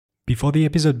Before the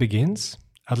episode begins,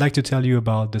 I'd like to tell you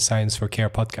about the Science for Care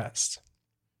podcast.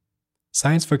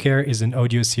 Science for Care is an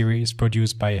audio series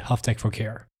produced by Health Tech for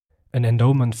Care, an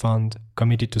endowment fund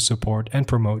committed to support and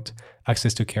promote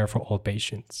access to care for all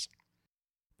patients.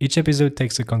 Each episode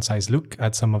takes a concise look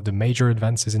at some of the major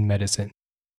advances in medicine: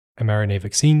 mRNA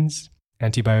vaccines,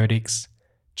 antibiotics,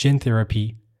 gene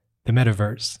therapy, the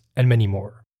metaverse, and many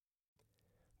more.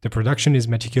 The production is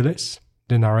meticulous,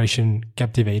 the narration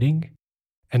captivating,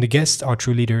 and the guests are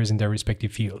true leaders in their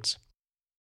respective fields.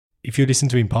 If you listen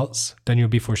to Impulse, then you'll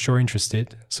be for sure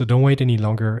interested, so don't wait any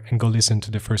longer and go listen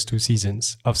to the first 2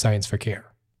 seasons of Science for Care.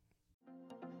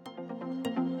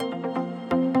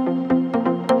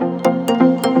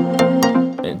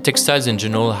 Textiles in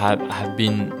general have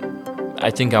been,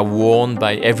 I think, are worn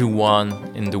by everyone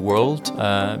in the world,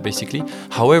 basically.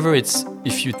 However,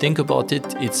 if you think about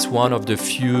it, it's one of the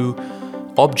few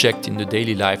objects in the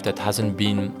daily life that hasn't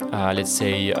been,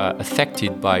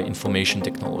 affected by information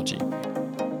technology.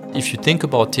 If you think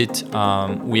about it,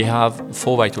 we have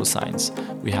 4 vital signs.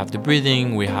 We have the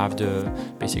breathing, we have the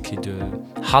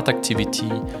heart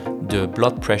activity, the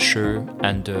blood pressure,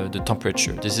 and the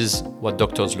temperature. This is what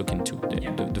doctors look into,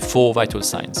 the 4 vital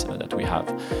signs that we have.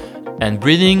 And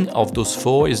breathing, of those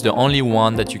 4, is the only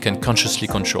one that you can consciously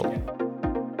control.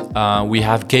 We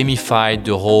have gamified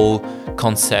the whole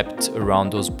concept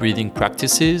around those breathing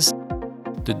practices.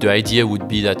 The idea would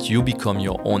be that you become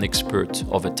your own expert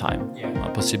over time,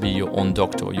 possibly your own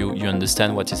doctor. You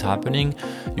understand what is happening,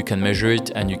 you can measure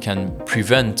it, and you can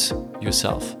prevent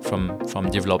yourself from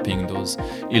developing those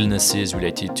illnesses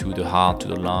related to the heart, to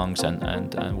the lungs,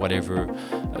 and whatever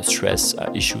stress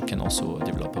issue can also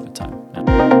develop over time.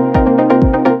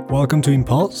 Welcome to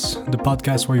Impulse, the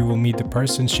podcast where you will meet the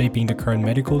persons shaping the current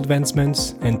medical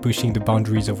advancements and pushing the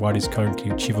boundaries of what is currently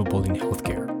achievable in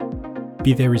healthcare.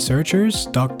 Be they researchers,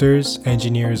 doctors,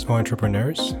 engineers, or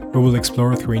entrepreneurs, we will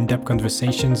explore through in-depth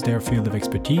conversations their field of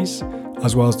expertise,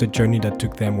 as well as the journey that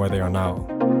took them where they are now.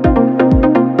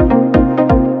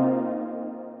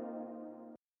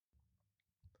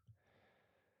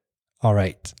 All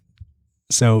right.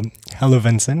 So, hello,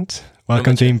 Vincent.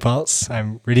 Welcome to Impulse.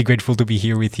 I'm really grateful to be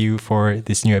here with you for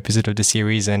this new episode of the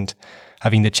series and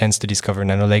having the chance to discover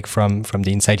Nanoleq from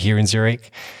the inside here in Zurich,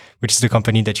 which is the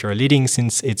company that you're leading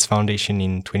since its foundation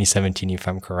in 2017, if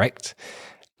I'm correct.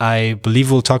 I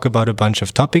believe we'll talk about a bunch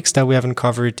of topics that we haven't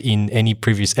covered in any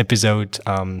previous episode,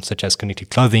 such as connected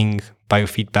clothing,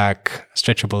 biofeedback,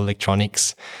 stretchable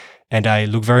electronics, and I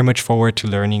look very much forward to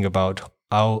learning about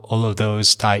how all of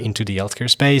those tie into the healthcare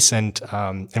space and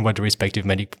what the respective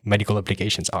medical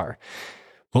applications are.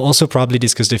 We'll also probably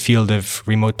discuss the field of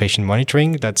remote patient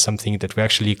monitoring. That's something that we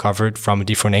actually covered from a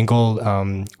different angle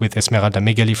with Esmeralda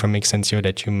Megali from Exensio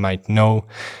that you might know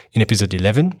in episode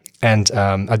 11. And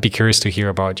I'd be curious to hear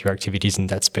about your activities in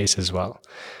that space as well.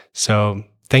 So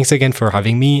thanks again for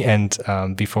having me. And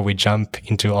before we jump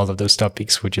into all of those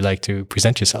topics, would you like to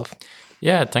present yourself?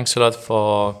 Yeah, thanks a lot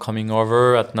for coming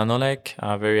over at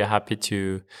Nanoleq. Very happy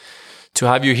to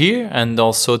have you here and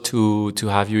also to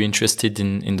have you interested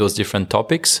in those different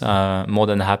topics. More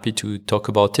than happy to talk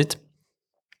about it.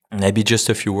 Maybe just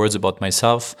a few words about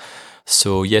myself.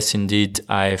 So yes, indeed,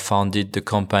 I founded the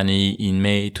company in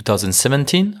May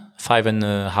 2017,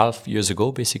 5.5 years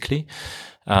ago, basically.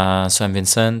 So I'm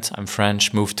Vincent, I'm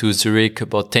French, moved to Zurich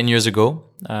about 10 years ago.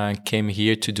 Came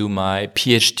here to do my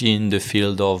PhD in the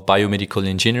field of biomedical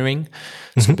engineering.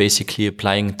 So basically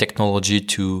applying technology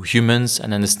to humans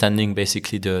and understanding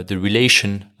basically the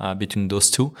relation between those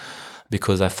two,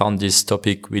 because I found this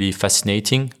topic really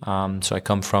fascinating. So I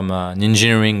come from an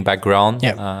engineering background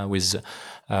with,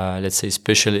 let's say,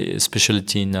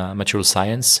 specialty in material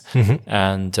science.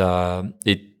 And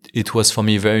it was for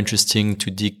me very interesting to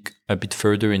dig a bit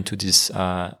further into this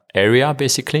area,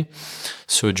 basically.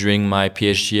 So during my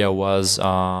PhD, I was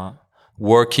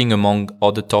working, among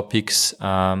other topics,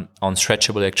 on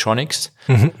stretchable electronics.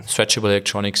 Stretchable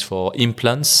electronics for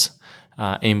implants,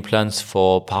 implants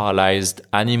for paralyzed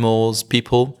animals,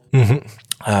 people.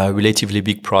 Relatively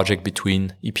big project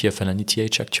between EPFL and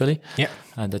ETH, actually.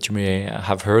 That you may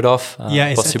have heard of.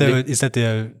 Possibly. Does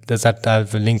that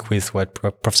have a link with what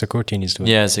Professor Courtine is doing?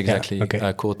 Yes, exactly. Yeah,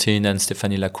 okay. Courtine and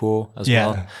Stéphanie Lacour as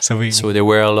well. So there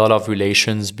were a lot of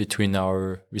relations between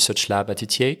our research lab at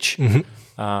ETH.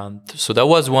 So that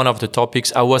was one of the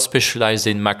topics. I was specialized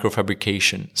in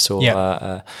microfabrication.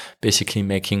 So basically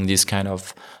making this kind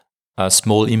of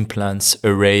small implants,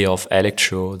 array of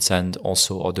electrodes, and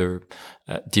also other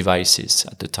devices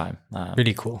at the time.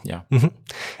 Really cool. Yeah.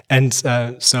 And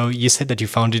so you said that you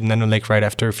founded Nanoleq right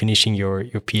after finishing your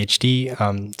PhD,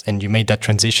 and you made that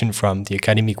transition from the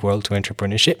academic world to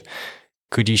entrepreneurship.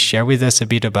 Could you share with us a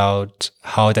bit about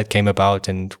how that came about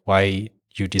and why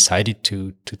you decided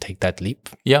to take that leap?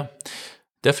 Yeah,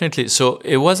 definitely. So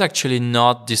it was actually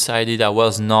not decided. I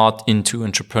was not into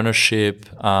entrepreneurship.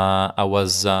 I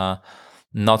was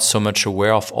not so much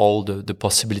aware of all the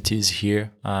possibilities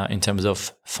here in terms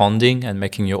of funding and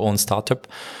making your own startup.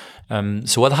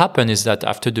 So what happened is that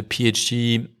after the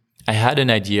PhD, I had an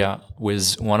idea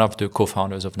with one of the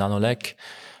co-founders of Nanoleq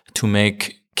to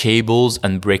make cables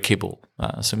and breakable.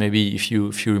 So maybe if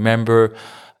you remember,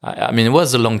 I mean, it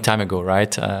was a long time ago,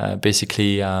 right?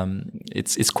 Basically,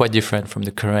 it's quite different from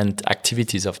the current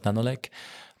activities of Nanoleq.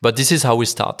 But this is how we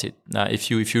started.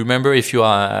 If you remember, if you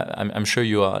are, I'm sure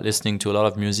you are listening to a lot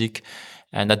of music.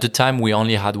 And at the time, we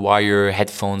only had wire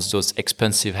headphones, those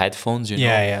expensive headphones, you know.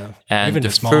 Yeah. And even the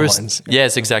small ones.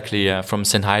 Yes, exactly. From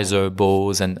Sennheiser,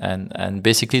 Bose, and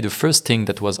basically the first thing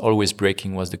that was always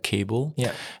breaking was the cable.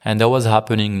 Yeah. And that was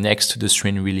happening next to the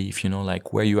strain relief, you know,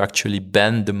 like where you actually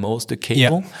bend the most the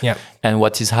cable. Yeah. And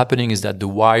what is happening is that the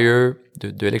wire,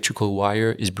 the electrical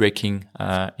wire, is breaking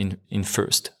in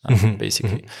first,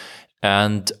 basically.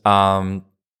 And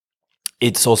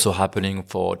it's also happening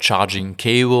for charging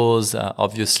cables,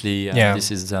 obviously. This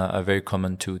is very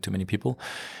common to many people.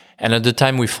 And at the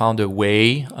time, we found a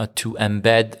way to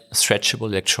embed stretchable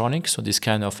electronics. So this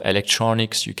kind of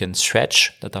electronics you can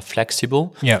stretch that are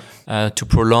flexible to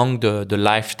prolong the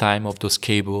lifetime of those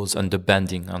cables under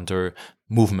bending, under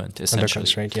movement, essentially. Under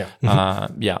constraint,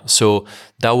 So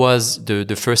that was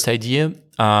the first idea.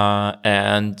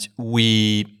 And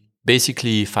we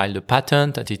basically filed a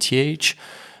patent at ETH.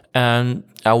 And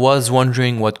I was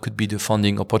wondering what could be the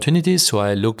funding opportunities. So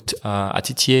I looked at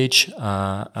ETH,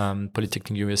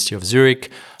 Polytechnic University of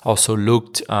Zurich. Also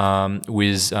looked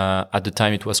with, at the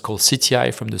time it was called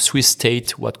CTI from the Swiss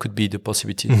state, what could be the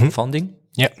possibilities of funding.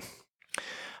 Yeah.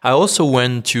 I also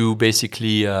went to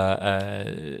basically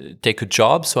take a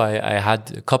job. So I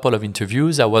had a couple of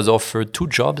interviews. I was offered 2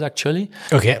 jobs actually.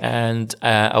 Okay. And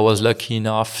I was lucky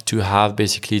enough to have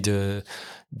basically the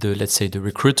let's say the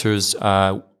recruiters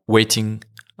waiting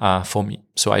for me.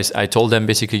 So I told them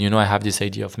basically, you know, I have this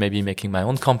idea of maybe making my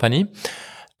own company.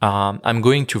 I'm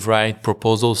going to write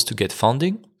proposals to get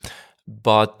funding.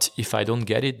 But if I don't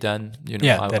get it, then, you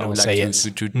know, I would like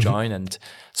to join. And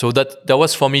so that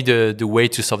was for me the way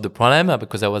to solve the problem,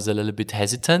 because I was a little bit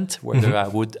hesitant whether I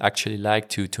would actually like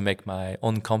to make my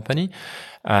own company.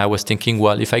 I was thinking,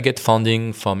 well, if I get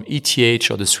funding from ETH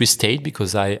or the Swiss state,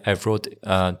 because I wrote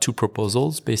 2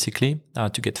 proposals basically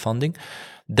to get funding,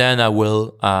 then I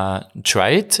will try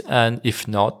it. And if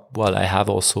not, well, I have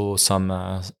also some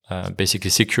basically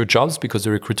secure jobs, because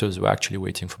the recruiters were actually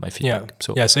waiting for my feedback.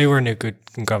 So you were in a good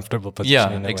and comfortable position.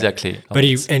 Yeah, in a exactly.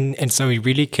 Way. But and so it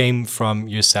really came from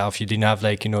yourself. You didn't have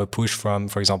like, you know, a push from,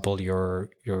 for example, your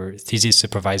thesis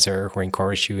supervisor who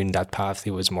encouraged you in that path.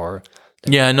 It was more.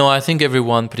 I think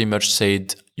everyone pretty much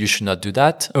said you should not do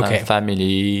that. Okay.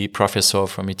 Family, professor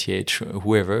from ETH,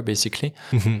 whoever, basically.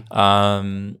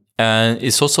 And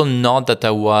it's also not that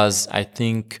I was, I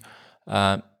think,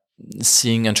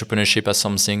 seeing entrepreneurship as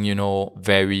something, you know,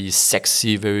 very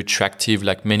sexy, very attractive,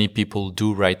 like many people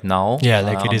do right now. Yeah,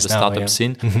 like it is the now, startup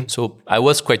scene. So I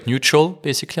was quite neutral,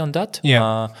 basically, on that.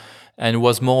 And it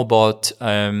was more about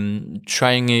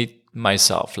trying it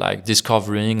myself, like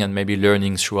discovering and maybe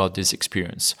learning throughout this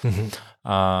experience.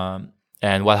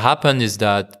 And what happened is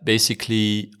that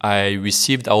basically I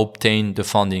obtained the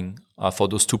funding for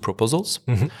those 2 proposals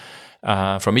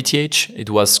from ETH. It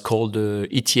was called the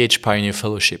ETH Pioneer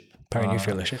Fellowship.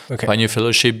 Okay. Pioneer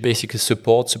Fellowship basically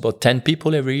supports about 10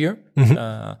 people every year.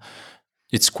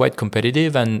 It's quite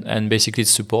competitive, and basically it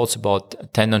supports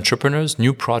about 10 entrepreneurs,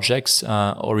 new projects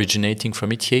originating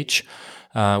from ETH,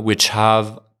 which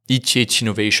have ETH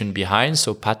innovation behind,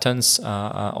 so patents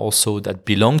also that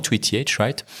belong to ETH,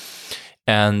 right?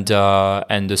 And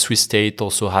the Swiss state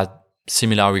also had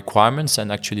similar requirements,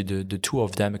 and actually the 2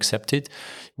 of them accepted,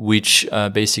 which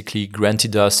basically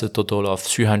granted us a total of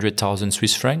 300,000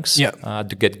 Swiss francs at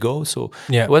the get-go. So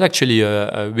it was actually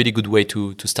a really good way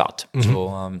to start.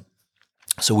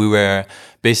 So we were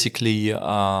basically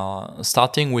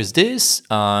starting with this.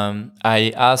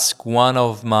 I asked one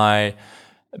of my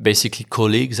basically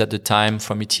colleagues at the time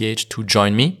from ETH to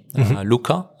join me,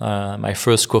 Luca, my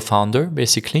first co-founder,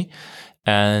 basically.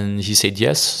 And he said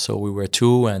yes. So we were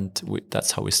 2, and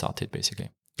that's how we started, basically.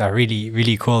 Really,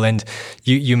 really cool. And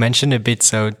you mentioned a bit,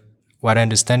 so what I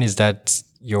understand is that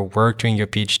your work during your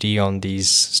PhD on these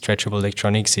stretchable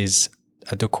electronics is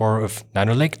at the core of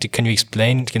Nanoleq. Can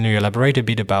you elaborate a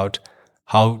bit about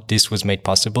how this was made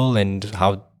possible and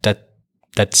how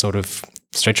that sort of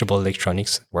stretchable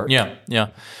electronics work? Yeah,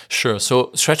 sure.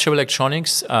 So stretchable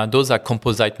electronics, those are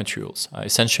composite materials.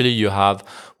 Essentially, you have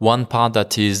one part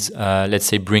that is, let's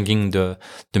say, bringing the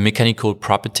mechanical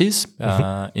properties.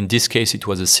 In this case, it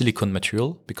was a silicone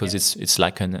material because it's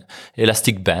like an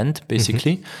elastic band,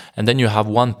 basically. And then you have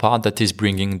one part that is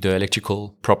bringing the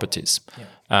electrical properties.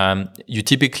 You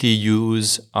typically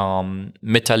use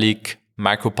metallic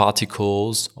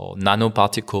microparticles or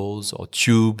nanoparticles or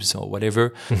tubes or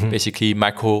whatever, basically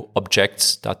micro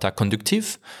objects that are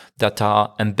conductive, that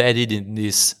are embedded in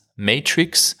this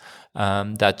matrix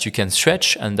that you can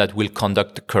stretch and that will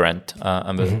conduct the current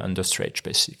under stretch,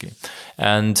 basically.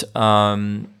 And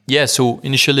so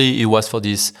initially it was for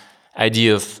this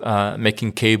idea of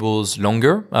making cables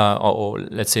longer or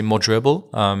let's say more durable.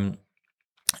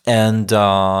 And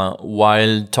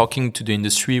while talking to the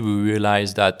industry, we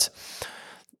realized that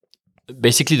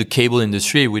basically the cable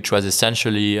industry, which was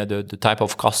essentially the type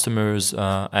of customers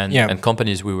and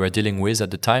companies we were dealing with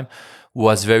at the time,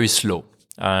 was very slow.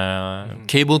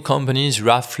 Cable companies,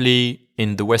 roughly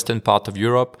in the western part of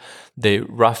Europe, they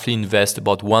roughly invest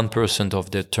about 1%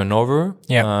 of their turnover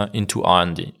into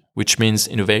R&D, which means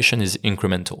innovation is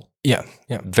incremental.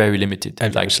 Very limited.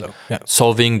 And very slow.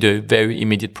 Solving the very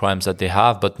immediate problems that they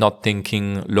have, but not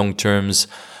thinking long terms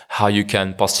how you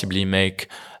can possibly make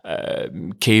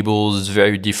cables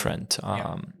very different.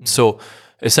 So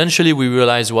essentially we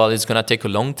realized, well, it's going to take a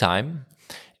long time.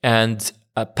 And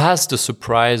past the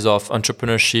surprise of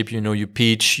entrepreneurship, you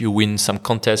pitch, you win some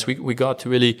contests. We got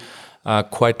really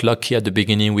quite lucky at the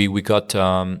beginning. We got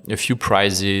a few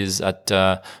prizes at,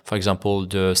 for example,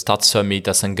 the Start Summit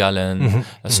at St. Gallen,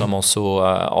 some also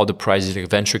other prizes like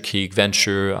Venture Kick,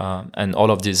 Venture, and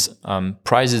all of these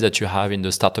prizes that you have in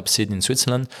the startup scene in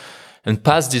Switzerland. And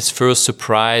past this first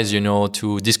surprise,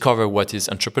 to discover what is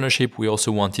entrepreneurship, we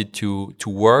also wanted to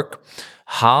work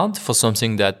hard for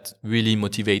something that really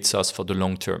motivates us for the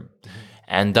long term.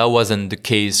 And that wasn't the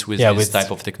case with this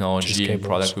type of technology and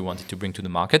product we wanted to bring to the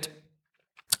market.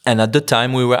 And at the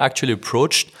time, we were actually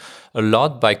approached a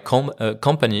lot by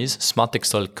companies, smart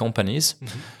textile companies,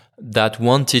 that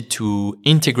wanted to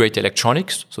integrate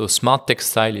electronics. So smart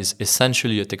textile is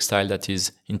essentially a textile that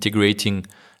is integrating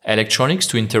electronics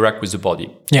to interact with the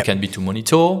body. It can be to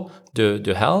monitor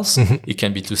the health. It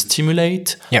can be to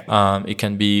stimulate. It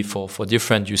can be for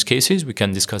different use cases. We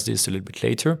can discuss this a little bit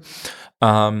later.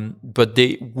 But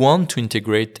they want to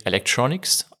integrate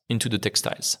electronics into the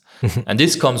textiles. And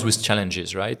this comes with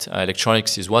challenges, right?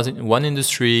 Electronics is one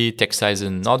industry, textiles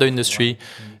another industry,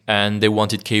 and they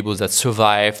wanted cables that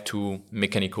survive to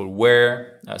mechanical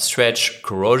wear, stretch,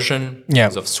 corrosion,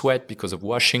 because of sweat, because of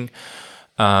washing.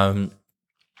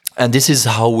 And this is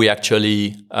how we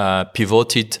actually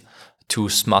pivoted to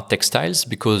smart textiles,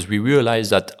 because we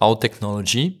realized that our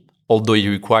technology, although it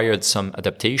required some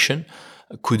adaptation,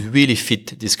 could really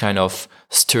fit this kind of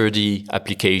sturdy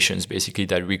applications, basically,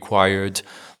 that required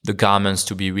the garments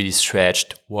to be really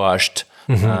stretched, washed,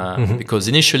 because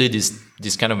initially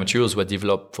these kind of materials were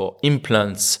developed for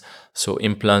implants. So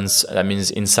implants, that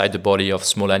means inside the body of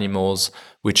small animals,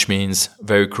 which means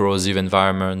very corrosive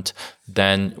environment.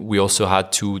 Then we also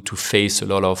had to face a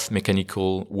lot of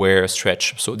mechanical wear,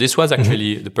 stretch. So this was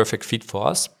actually the perfect fit for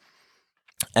us.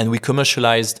 And we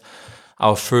commercialized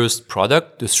our first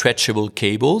product, the stretchable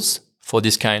cables, for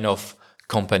this kind of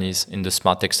companies in the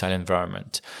smart textile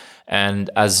environment. And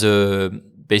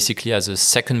basically as a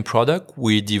second product,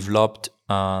 we developed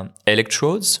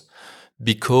electrodes,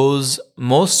 because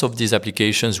most of these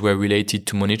applications were related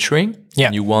to monitoring.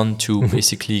 You want to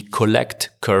basically collect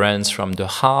currents from the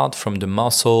heart, from the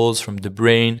muscles, from the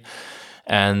brain.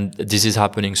 And this is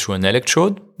happening through an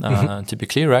electrode,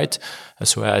 typically, right?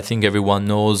 So I think everyone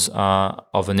knows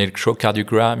of an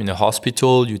electrocardiogram in a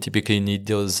hospital. You typically need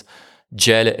those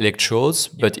gel electrodes.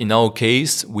 But in our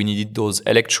case, we needed those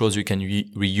electrodes you can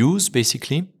reuse,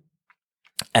 basically,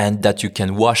 and that you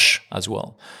can wash as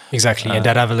well. Exactly, and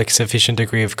that have a sufficient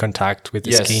degree of contact with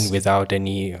the skin without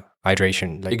any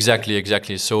hydration.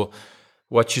 Exactly. So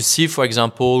what you see, for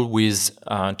example, with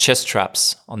chest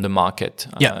straps on the market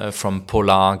from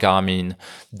Polar, Garmin,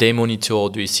 they monitor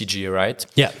the ECG, right?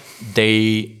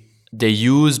 They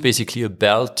use basically a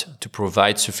belt to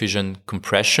provide sufficient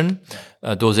compression.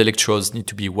 Those electrodes need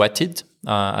to be wetted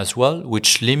as well,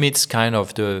 which limits kind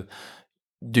of the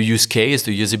use case,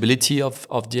 the usability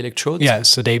of the electrodes.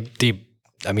 So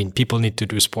people need to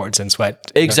do sports and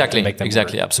sweat.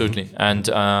 Exactly, absolutely. And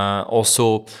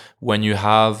also when you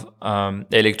have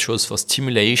electrodes for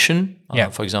stimulation,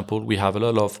 for example, we have a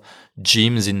lot of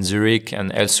gyms in Zurich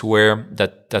and elsewhere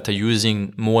that are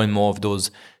using more and more of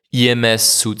those EMS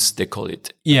suits, they call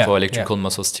it, for electrical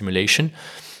muscle stimulation.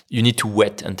 you need to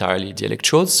wet entirely the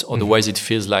electrodes, otherwise it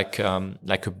feels like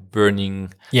a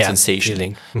burning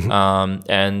sensation.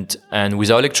 And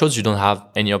with our electrodes, you don't have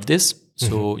any of this.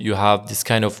 So you have this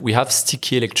we have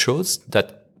sticky electrodes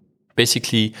that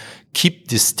basically keep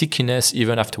the stickiness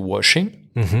even after washing,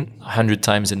 100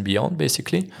 times and beyond,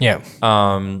 basically. Yeah.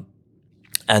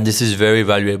 And this is very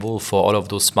valuable for all of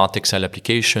those smart textile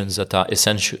applications that are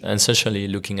essentially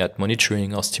looking at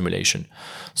monitoring or stimulation.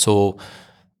 So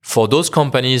for those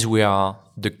companies, we are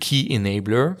the key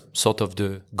enabler, sort of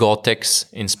the Gore-Tex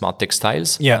in smart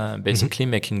textiles, basically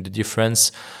making the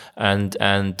difference and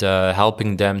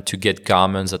helping them to get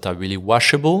garments that are really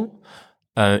washable,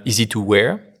 easy to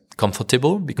wear,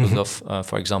 comfortable because of,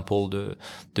 for example,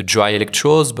 the dry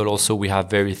electrodes, but also we have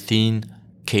very thin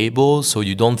cables, so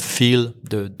you don't feel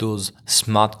those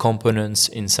smart components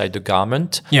inside the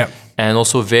garment. Yeah. And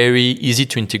also very easy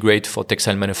to integrate for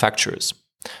textile manufacturers,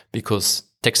 because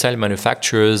textile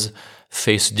manufacturers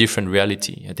face a different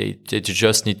reality. They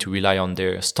just need to rely on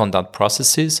their standard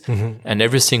processes, and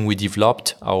everything we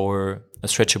developed, our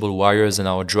stretchable wires and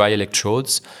our dry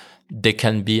electrodes, they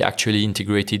can be actually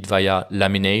integrated via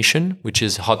lamination, which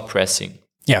is hot pressing.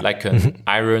 Yeah. Like an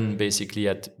iron, basically,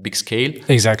 at big scale.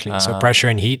 Exactly. So pressure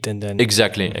and heat, and then...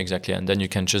 Exactly. And then you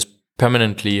can just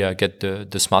permanently get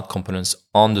the smart components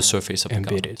on the surface of the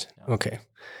garment. Embedded. Okay.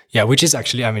 Yeah, which is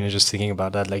actually, I mean, just thinking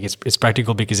about that, like it's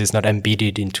practical because it's not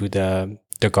embedded into the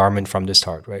garment from the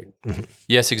start, right?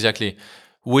 Yes, exactly.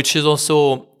 Which is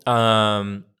also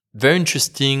very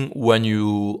interesting when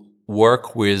you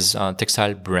work with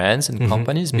textile brands and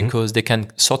companies, because they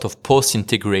can sort of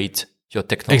post-integrate your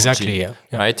technology. Exactly, yeah.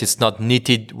 Right? It's not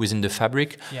knitted within the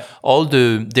fabric. Yeah.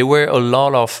 There were a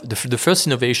lot of, the first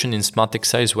innovation in smart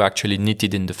textiles were actually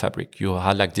knitted in the fabric. You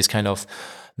had like this kind of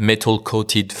metal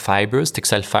coated fibers,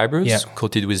 textile fibers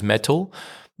coated with metal,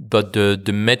 but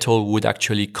the metal would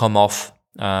actually come off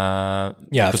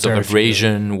because of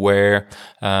abrasion, wear.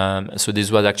 So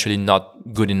this was actually not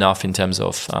good enough in terms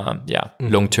of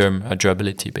long-term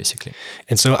durability, basically.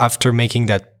 And so after making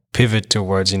that pivot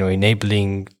towards,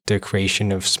 enabling the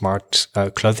creation of smart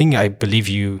clothing, I believe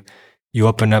you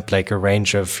open up like a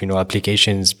range of,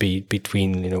 applications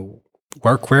between,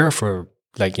 workwear for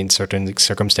like in certain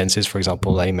circumstances. For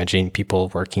example, I imagine people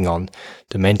working on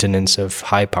the maintenance of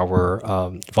high power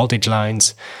voltage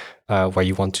lines, where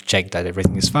you want to check that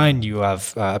everything is fine. You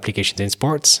have applications in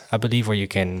sports, I believe, where you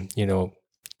can,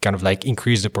 kind of like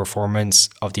increase the performance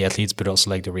of the athletes, but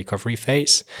also like the recovery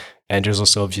phase. And there's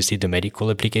also obviously the medical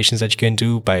applications that you can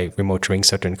do by monitoring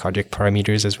certain cardiac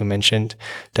parameters, as we mentioned.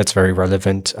 That's very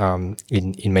relevant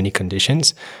in many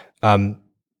conditions.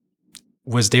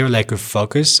 Was there like a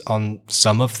focus on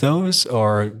some of those,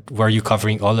 or were you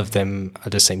covering all of them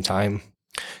at the same time?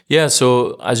 Yeah,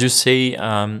 so as you say,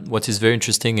 what is very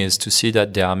interesting is to see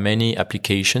that there are many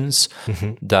applications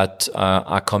that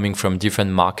are coming from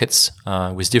different markets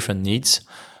with different needs.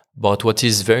 But what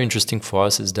is very interesting for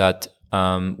us is that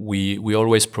we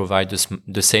always provide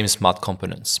the same smart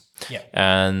components. Yeah.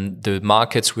 And the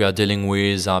markets we are dealing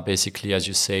with are basically, as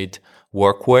you said,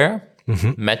 workwear,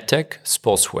 medtech,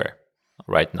 sportswear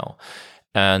right now.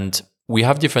 And we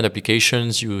have different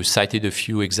applications. You cited a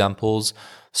few examples.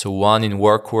 So one in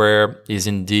workwear is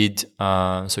indeed,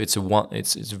 it's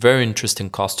a very interesting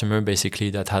customer basically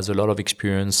that has a lot of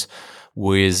experience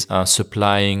with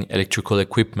supplying electrical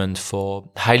equipment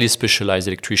for highly specialized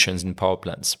electricians in power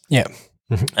plants. Yeah.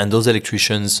 And those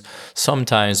electricians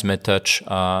sometimes may touch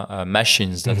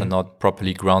machines that are not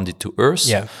properly grounded to earth.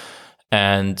 Yeah.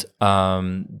 And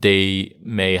they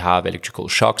may have electrical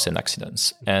shocks and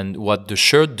accidents. And what the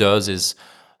shirt does is,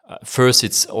 first,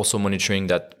 it's also monitoring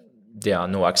that there are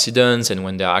no accidents. And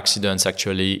when there are accidents,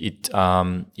 actually,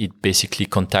 it basically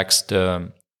contacts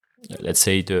the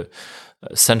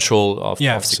central of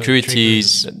security.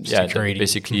 That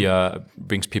basically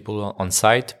brings people on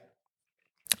site.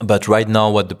 But right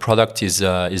now, what the product is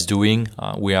doing,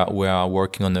 we are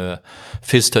working on a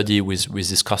field study with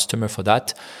this customer for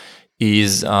that.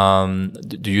 Is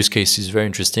the use case is very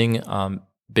interesting.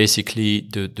 Basically,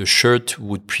 the shirt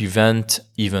would prevent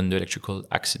even the electrical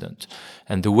accident.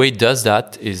 And the way it does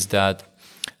that is that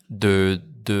the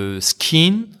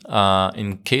skin,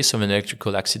 in case of an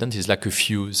electrical accident, is like a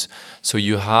fuse. So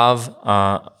you have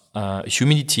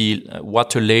humidity,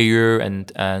 water layer, and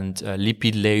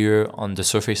lipid layer on the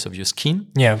surface of your skin.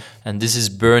 Yeah. And this is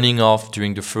burning off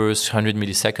during the first 100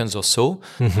 milliseconds or so.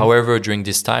 However, during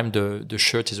this time, the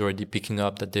shirt is already picking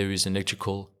up that there is an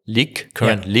electrical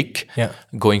current leak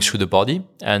going through the body.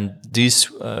 And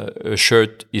this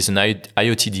shirt is an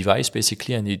IoT device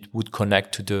basically, and it would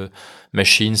connect to the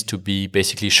machines to be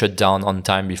basically shut down on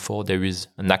time before there is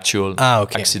an actual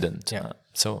accident.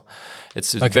 So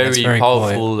it's a very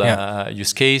powerful cool,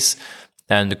 use case.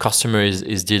 And the customer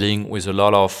is dealing with a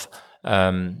lot of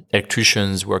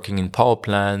electricians working in power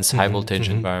plants, high voltage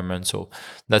environments. So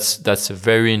that's a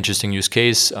very interesting use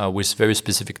case with very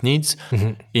specific needs.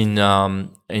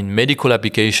 In medical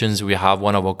applications, we have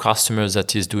one of our customers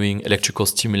that is doing electrical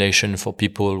stimulation for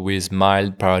people with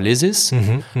mild paralysis,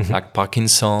 like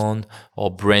Parkinson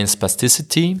or brain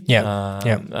spasticity.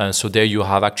 So there you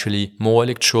have actually more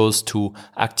electrodes to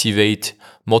activate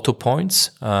motor points,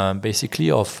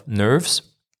 basically of nerves.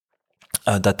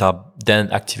 That are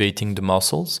then activating the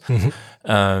muscles.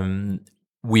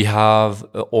 We have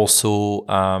also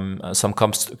some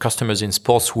customers in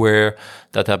sportswear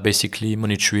that are basically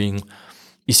monitoring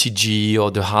ECG or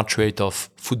the heart rate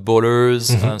of footballers.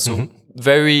 So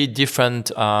very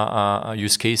different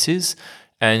use cases.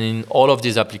 And in all of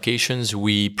these applications,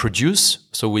 we produce.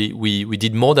 So we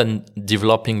did more than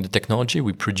developing the technology.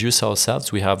 We produce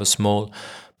ourselves. We have a small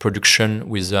production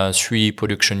with 3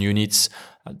 production units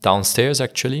downstairs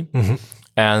actually.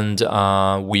 And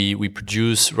we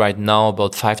produce right now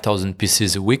about 5,000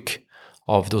 pieces a week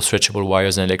of those stretchable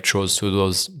wires and electrodes to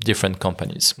those different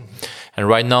companies. And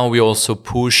right now we also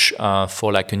push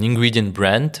for like an ingredient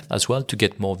brand as well to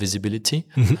get more visibility.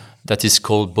 That is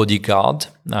called Bodyguard.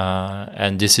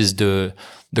 And this is the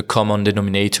common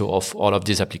denominator of all of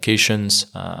these applications,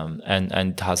 and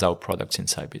it has our products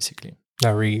inside basically.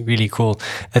 Really cool.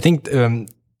 I think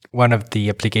one of the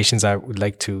applications I would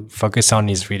like to focus on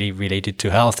is really related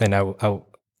to health, and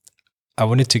I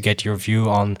wanted to get your view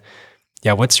on,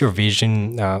 what's your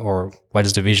vision, or what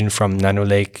is the vision from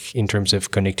Nanoleq in terms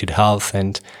of connected health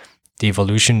and the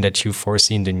evolution that you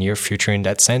foresee in the near future in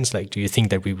that sense? Like, do you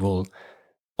think that we will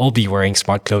all be wearing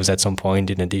smart clothes at some point,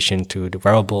 in addition to the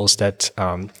wearables that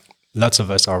lots of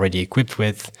us are already equipped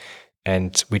with,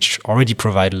 and which already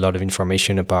provide a lot of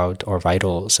information about our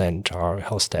vitals and our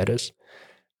health status?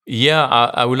 Yeah,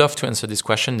 I would love to answer this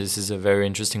question. This is a very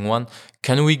interesting one.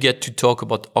 Can we get to talk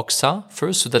about OXA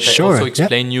first, so that I also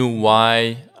explain you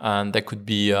why that could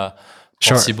be a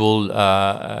possible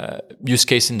use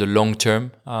case in the long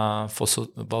term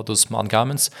about those smart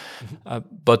garments.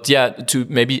 But to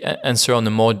maybe answer on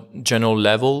a more general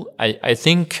level, I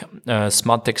think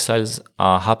smart textiles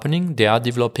are happening. They are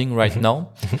developing right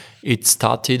now. It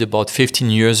started about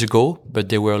 15 years ago, but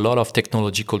there were a lot of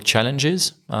technological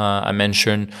challenges. I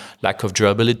mentioned lack of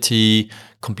durability,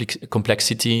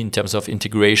 complexity in terms of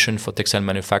integration for textile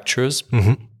manufacturers.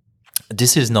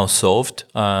 This is now solved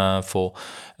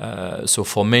so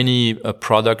for many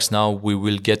products now, we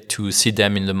will get to see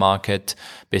them in the market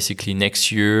basically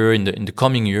next year. In the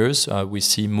coming years, we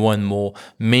see more and more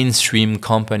mainstream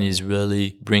companies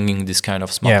really bringing this kind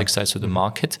of smart textiles to the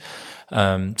market.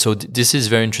 So this is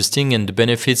very interesting, and the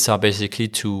benefits are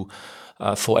basically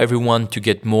for everyone to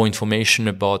get more information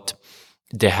about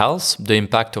their health, the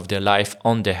impact of their life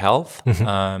on their health,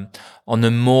 on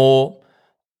a more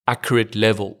accurate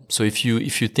level. So if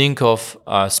you think of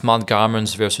smart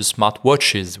garments versus smart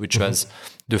watches, which was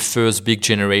the first big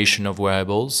generation of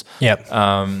wearables,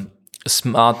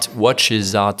 smart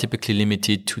watches are typically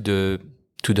limited to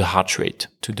the heart rate,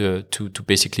 to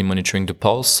basically monitoring the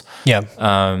pulse.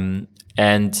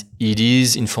 And it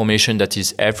is information that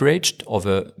is averaged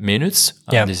over minutes.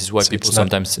 This is what people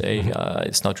sometimes say.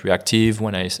 It's not reactive.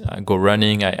 When I go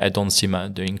running, I don't see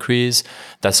the increase.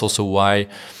 That's also why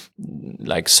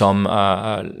like some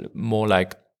more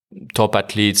like top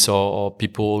athletes or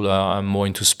people more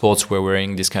into sports were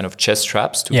wearing this kind of chest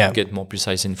straps to get more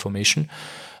precise information.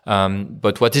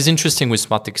 But what is interesting with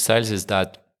smart textiles is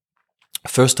that,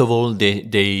 first of all,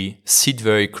 they sit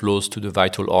very close to the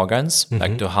vital organs,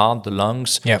 like the heart, the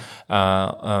lungs.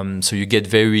 So you get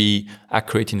very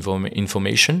accurate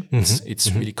information.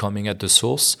 It's really coming at the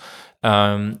source.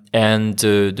 And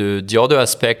the other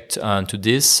aspect to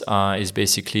this is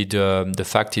basically the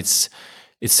fact it's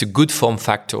a good form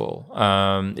factor.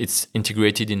 It's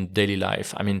integrated in daily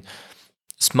life. I mean,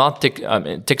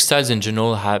 textiles in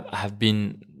general have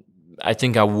been, I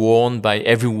think, are worn by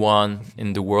everyone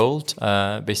in the world,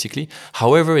 basically.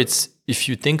 However, if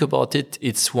you think about it,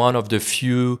 it's one of the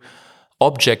few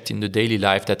objects in the daily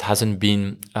life that hasn't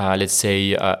been, let's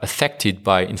say, affected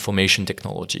by information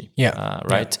technology.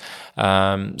 Right?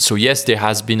 So yes, there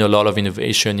has been a lot of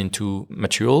innovation into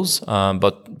materials,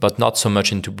 but not so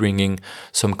much into bringing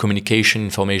some communication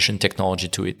information technology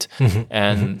to it.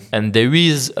 And there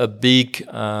is a big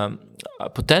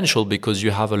potential, because you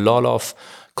have a lot of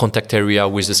contact area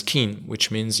with the skin, which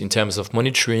means in terms of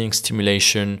monitoring,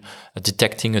 stimulation,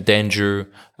 detecting a danger,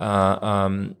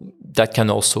 that can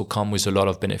also come with a lot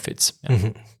of benefits. Yeah.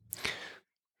 Mm-hmm.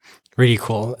 Really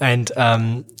cool. And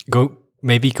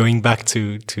going back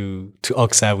to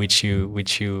Oxa, which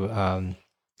you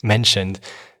mentioned.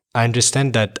 I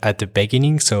understand that at the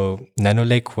beginning, so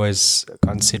Nanoleq was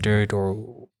considered,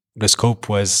 or the scope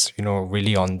was,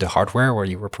 really on the hardware, where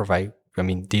you were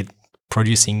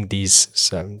producing these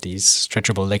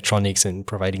stretchable electronics and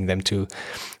providing them to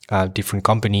different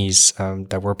companies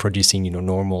that were producing,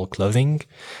 normal clothing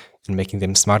and making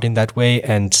them smart in that way.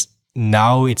 And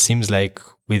now it seems like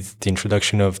with the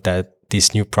introduction of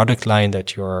this new product line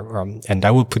that you're, and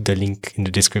I will put the link in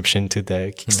the description to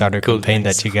the Kickstarter campaign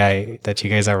that you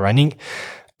guys are running.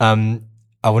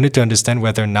 I wanted to understand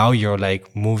whether now you're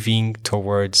like moving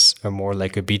towards a more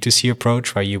like a B2C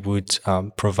approach, where you would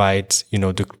provide,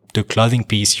 the clothing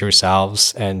piece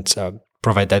yourselves and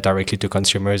provide that directly to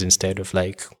consumers instead of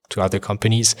like to other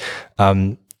companies.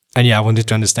 And yeah, I wanted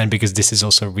to understand, because this is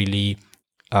also really,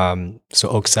 so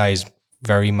Oxa is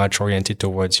very much oriented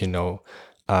towards,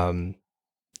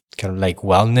 kind of like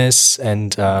wellness,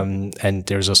 and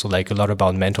there's also like a lot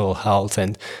about mental health,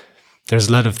 and there's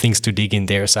a lot of things to dig in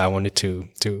there. So I wanted to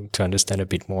understand a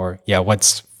bit more. Yeah,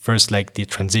 what's first like the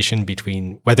transition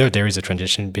between, whether there is a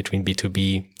transition between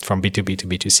B2B, from B2B to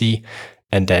B2C,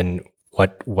 and then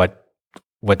what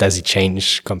does it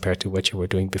change compared to what you were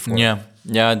doing before? Yeah,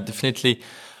 definitely.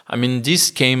 I mean, this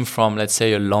came from, let's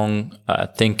say, a long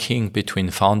thinking between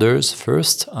founders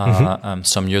first,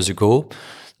 some years ago.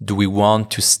 Do we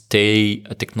want to stay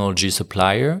a technology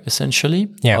supplier, essentially?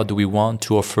 Yeah. Or do we want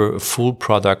to offer a full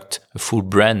product, a full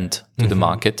brand to the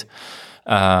market,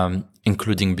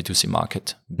 including B2C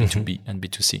market, B2B and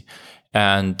B2C?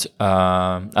 And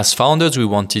as founders, we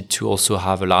wanted to also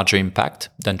have a larger impact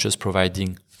than just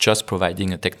providing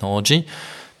a technology,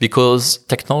 because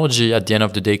technology at the end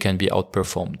of the day can be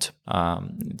outperformed.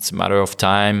 It's a matter of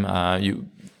time.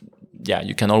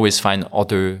 You can always find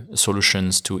other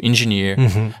solutions to engineer.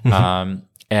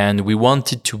 And we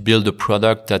wanted to build a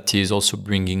product that is also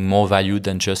bringing more value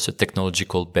than just a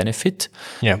technological benefit.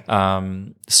 Yeah.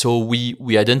 So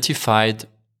we identified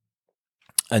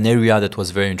an area that was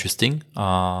very interesting,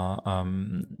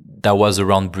 that was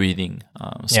around breathing.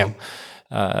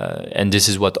 And this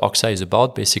is what Oxa is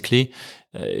about, basically.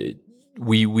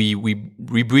 We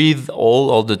breathe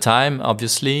all the time,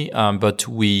 obviously, but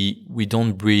we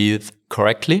don't breathe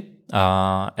correctly.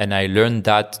 And I learned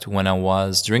that when I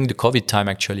was, during the COVID time,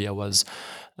 actually, I was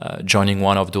joining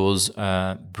one of those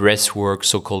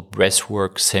so-called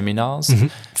breathwork seminars.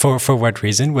 For what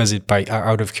reason? Was it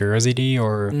out of curiosity,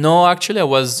 or? No, actually, I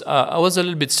was a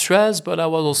little bit stressed, but I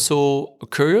was also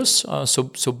curious.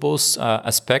 So both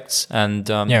aspects, and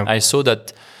I saw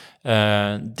that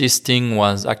this thing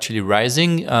was actually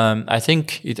rising. I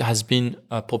think it has been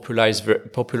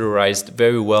popularized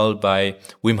very well by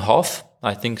Wim Hof.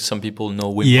 I think some people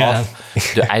know Wim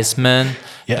Hof, the Iceman.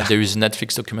 There is a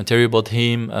Netflix documentary about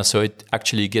him, so it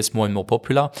actually gets more and more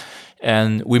popular.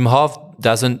 And Wim Hof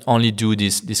doesn't only do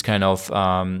this kind of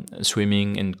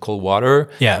swimming in cold water,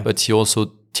 but he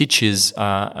also teaches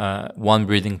one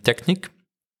breathing technique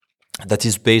that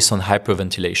is based on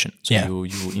hyperventilation. So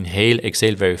you inhale,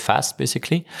 exhale very fast,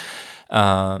 basically.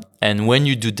 And when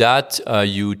you do that,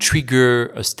 you trigger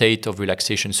a state of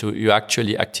relaxation. So you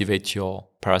actually activate your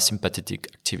parasympathetic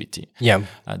activity.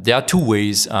 There are two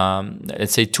ways,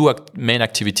 let's say two main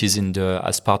activities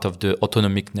as part of the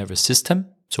autonomic nervous system.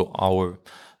 So our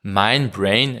mind,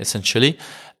 brain, essentially.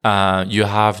 You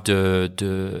have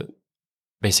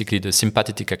basically the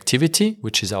sympathetic activity,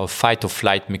 which is our fight or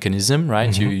flight mechanism,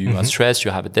 right? You are stressed, you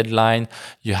have a deadline,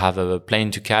 you have a plane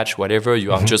to catch, whatever.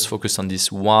 You are just focused on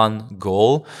this one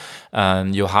goal.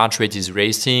 Your heart rate is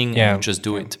racing, and you just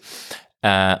do it.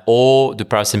 Or the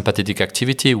parasympathetic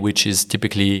activity, which is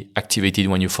typically activated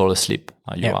when you fall asleep.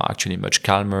 You are actually much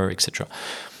calmer, etc.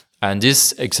 And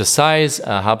this exercise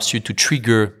helps you to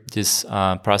trigger this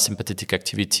parasympathetic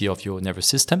activity of your nervous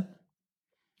system.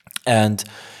 And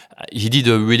he did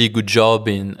a really good job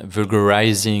in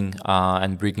vulgarizing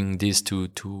and bringing this to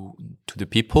the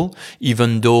people,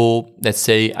 even though, let's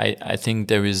say, I think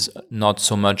there is not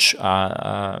so much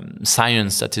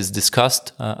science that is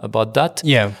discussed about that.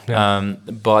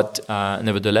 But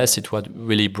nevertheless, it was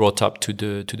really brought up to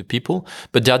the people.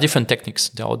 But there are different techniques.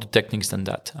 There are other techniques than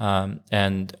that.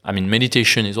 And I mean,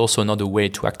 meditation is also another way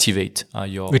to activate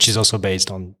which is also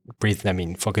based on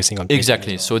focusing on breathing.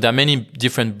 Exactly. So there are many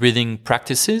different breathing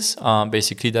practices,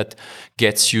 basically, that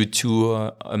gets you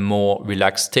to a more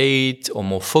relaxed state or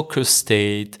more focused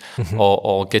state,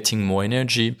 or getting more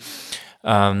energy.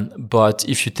 But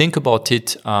if you think about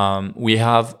it, we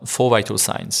have 4 vital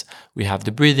signs. We have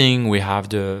the breathing, we have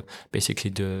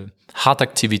basically the heart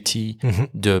activity,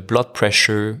 the blood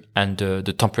pressure, and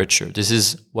the temperature. This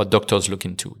is what doctors look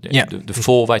into, the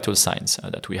 4 vital signs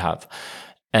that we have.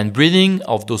 And breathing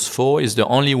of those 4 is the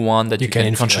only one that you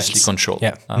can consciously control.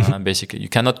 Basically, you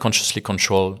cannot consciously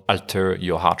alter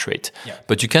your heart rate,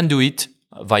 but you can do it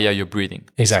via your breathing.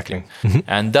 Exactly.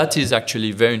 And that is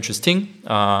actually very interesting,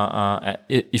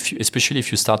 especially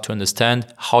if you start to understand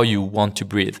how you want to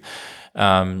breathe.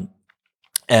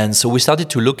 And so we started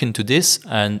to look into this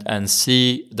and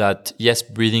see that, yes,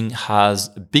 breathing has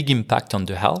a big impact on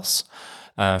the health.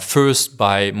 First,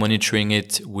 by monitoring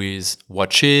it with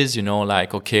watches,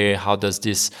 like, okay, how does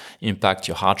this impact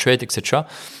your heart rate, etc.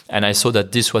 And I saw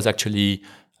that this was actually,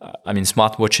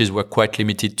 smart watches were quite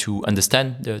limited to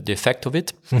understand the effect of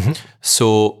it.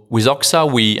 So with Oxa,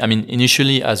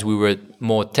 initially, as we were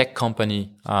more tech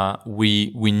company,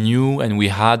 we knew and we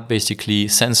had basically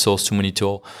sensors to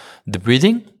monitor the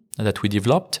breathing that we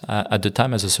developed at the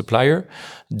time as a supplier,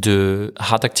 the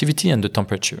heart activity and the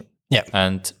temperature. Yeah.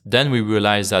 And then we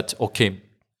realized that, okay,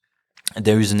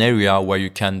 there is an area where you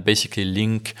can basically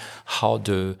link how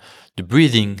the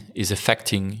breathing is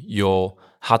affecting your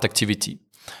heart activity.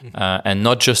 And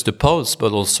not just the pulse,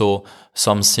 but also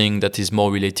something that is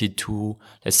more related to,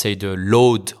 let's say, the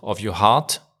load of your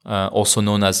heart, also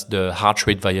known as the heart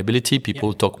rate variability.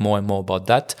 People talk more and more about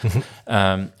that.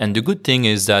 And the good thing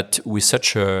is that with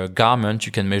such a garment,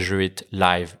 you can measure it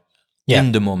live.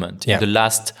 In the moment, in the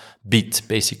last beat,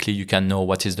 basically, you can know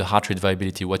what is the heart rate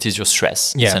variability, what is your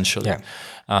stress, essentially.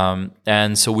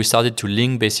 And so we started to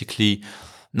link basically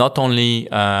not only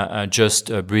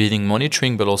just breathing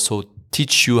monitoring, but also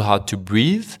teach you how to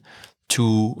breathe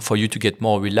for you to get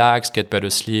more relaxed, get better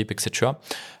sleep, etc.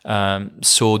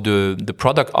 So the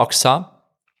product Oxa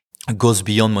goes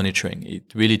beyond monitoring.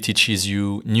 It really teaches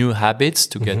you new habits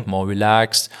to get more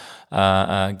relaxed,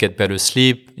 get better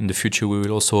sleep. In the future, we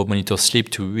will also monitor sleep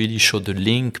to really show the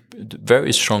link, the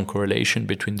very strong correlation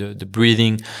between the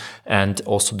breathing and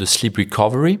also the sleep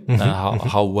recovery.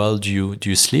 How well do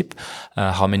you sleep?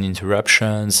 How many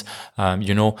interruptions?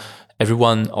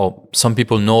 Everyone or some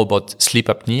people know about sleep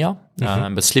apnea,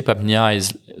 but sleep apnea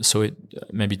is,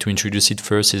 maybe to introduce it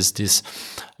first, is this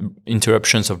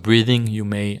interruptions of breathing you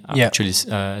may actually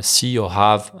see or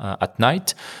have at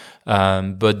night.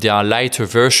 But there are lighter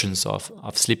versions of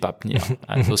sleep apnea,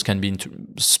 and those can be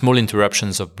small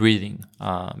interruptions of breathing,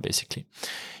 basically.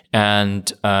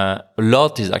 And a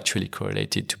lot is actually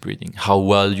correlated to breathing, how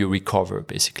well you recover,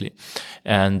 basically.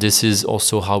 And this is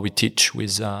also how we teach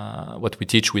with what we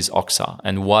teach with Oxa,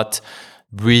 and what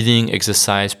breathing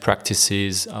exercise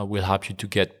practices will help you to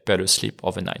get better sleep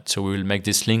overnight. So we will make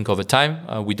this link over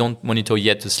time. We don't monitor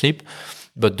yet the sleep,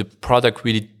 but the product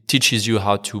really teaches you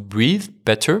how to breathe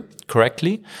better,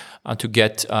 correctly, to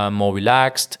get more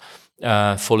relaxed,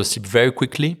 fall asleep very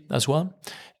quickly as well.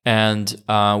 And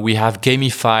we have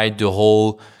gamified the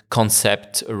whole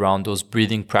concept around those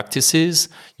breathing practices.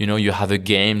 You have a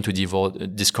game to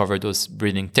discover those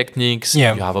breathing techniques. You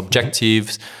have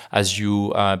objectives. As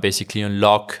you basically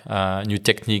unlock new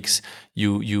techniques,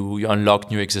 you unlock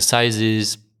new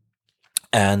exercises.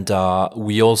 And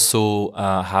we also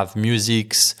have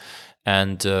musics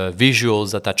and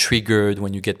visuals that are triggered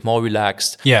when you get more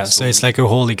relaxed. So it's like a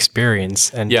whole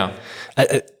experience. And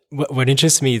what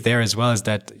interests me there as well is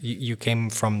that you came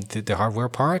from the hardware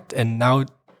part, and now,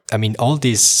 all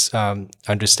this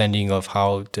understanding of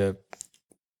how the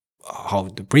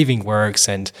breathing works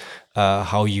and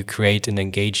how you create an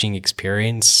engaging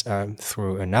experience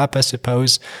through an app, I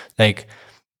suppose. Like,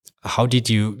 how did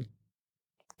you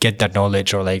get that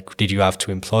knowledge, or like, did you have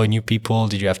to employ new people?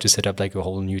 Did you have to set up like a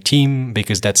whole new team?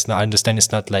 Because I understand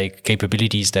it's not like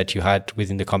capabilities that you had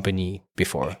within the company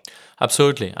before.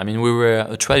 Absolutely. We were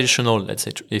a traditional, let's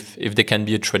say, if there can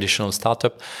be a traditional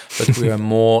startup, but we are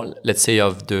more, let's say,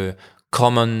 of the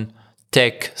common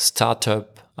tech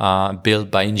startup built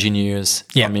by engineers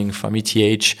coming from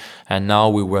ETH. And now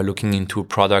we were looking into a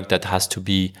product that has to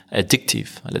be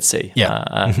addictive, let's say.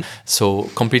 So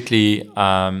completely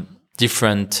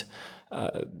different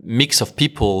mix of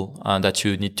people that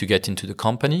you need to get into the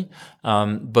company.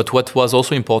 But what was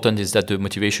also important is that the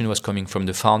motivation was coming from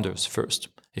the founders first.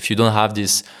 If you don't have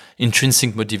this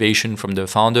intrinsic motivation from the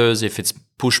founders, if it's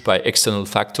pushed by external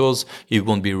factors, it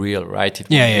won't be real, right? It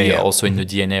won't be also in the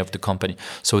DNA of the company.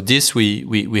 So this,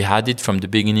 we had it from the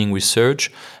beginning with Serge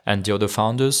and the other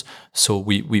founders. So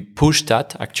we pushed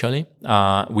that, actually.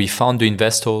 We found the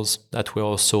investors that were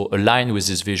also aligned with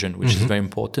this vision, which is very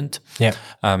important.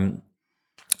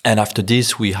 And after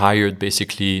this, we hired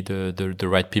basically the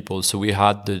right people. So we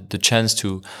had the chance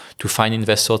to find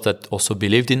investors that also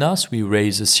believed in us. We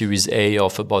raised a Series A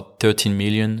of about 13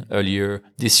 million earlier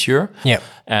this year. Yeah.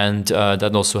 And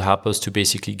that also helped us to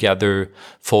basically gather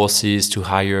forces to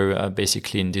hire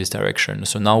basically in this direction.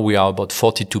 So now we are about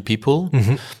 42 people,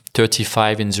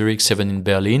 35 in Zurich, 7 in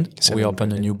Berlin. We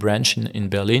opened a new branch in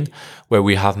Berlin where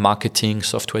we have marketing,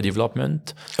 software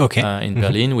development in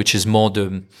Berlin, which is more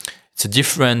it's a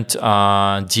different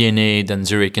DNA than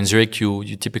Zurich. In Zurich,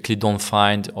 you typically don't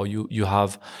find, or you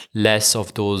have less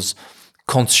of those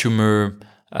consumer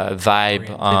vibe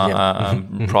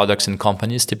products and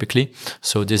companies typically.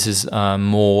 So this is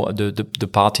more the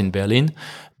part in Berlin.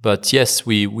 But yes,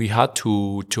 we had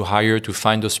to hire to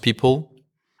find those people.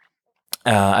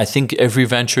 I think every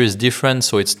venture is different,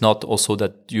 so it's not also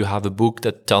that you have a book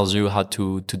that tells you how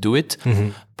to do it.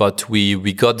 But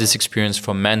we got this experience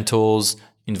from mentors,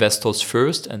 investors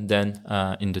first, and then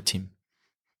in the team.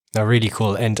 Oh, really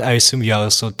cool. And I assume you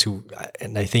also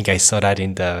and I think I saw that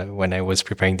when I was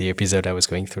preparing the episode, I was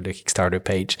going through the Kickstarter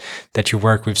page, that you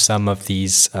work with some of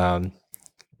these, I'm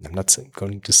not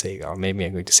going to say, or maybe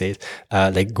I'm going to say it,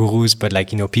 like gurus, but like,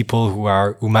 people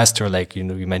who master, like, you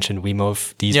mentioned Wim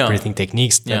Hof, these breathing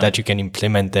techniques that you can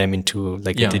implement them into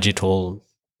like a digital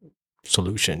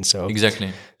solution. So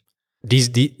exactly.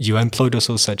 You employed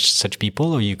also such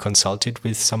people, or you consulted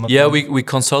with some of them? Yeah, we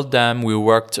consult them. We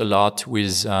worked a lot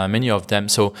with many of them.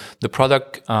 So the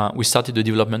product, we started the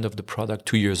development of the product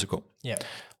 2 years ago. Yeah.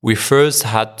 We first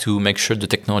had to make sure the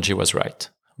technology was right.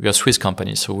 We are a Swiss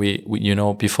company, so we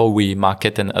before we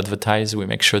market and advertise, we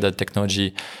make sure that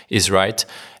technology is right.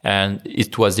 And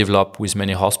it was developed with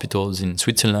many hospitals in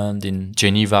Switzerland, in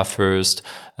Geneva first,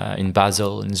 in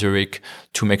Basel, in Zurich,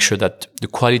 to make sure that the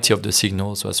quality of the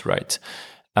signals was right.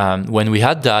 When we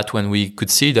had that, when we could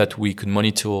see that we could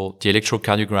monitor the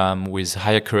electrocardiogram with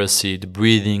high accuracy, the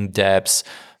breathing depths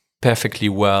perfectly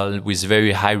well, with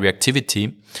very high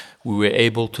reactivity, we were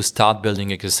able to start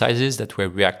building exercises that were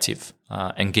reactive,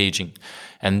 engaging.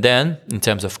 And then, in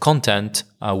terms of content,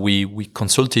 we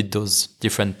consulted those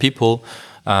different people.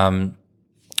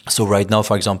 So right now,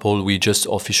 for example, we just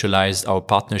officialized our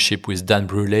partnership with Dan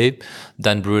Brule.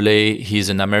 Dan Brule, he's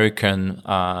an American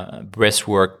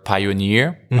breathwork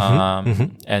pioneer,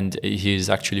 and he is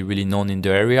actually really known in the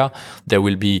area. There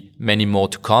will be many more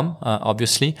to come,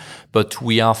 obviously, but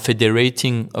we are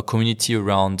federating a community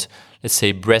around, let's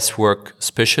say, breathwork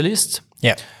specialists,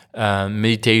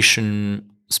 meditation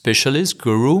specialists,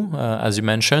 guru, as you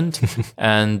mentioned,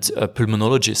 and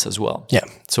pulmonologists as well. Yeah.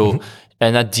 So.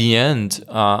 And at the end,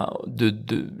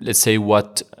 let's say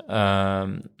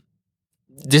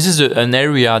this is an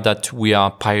area that we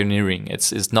are pioneering.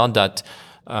 It's not that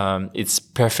it's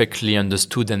perfectly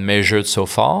understood and measured so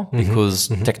far, because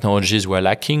technologies were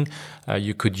lacking.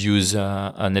 You could use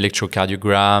an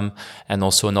electrocardiogram and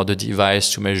also another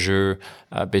device to measure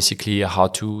basically how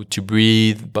to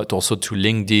breathe, but also to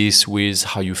link this with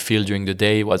how you feel during the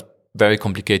day. It was very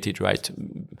complicated, right?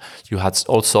 You had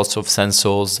all sorts of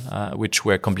sensors which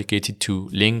were complicated to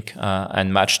link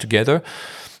and match together.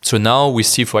 So now we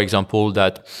see, for example,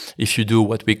 that if you do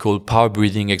what we call power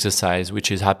breathing exercise,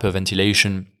 which is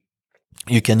hyperventilation,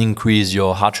 you can increase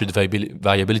your heart rate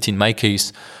variability, in my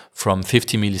case, from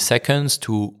 50 milliseconds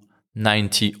to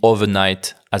 90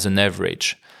 overnight as an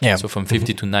average. Yeah. So from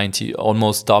 50 to 90,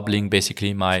 almost doubling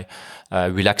basically my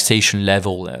relaxation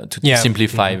level, to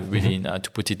simplify really,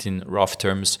 to put it in rough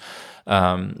terms.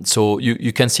 So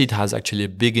you can see it has actually a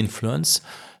big influence.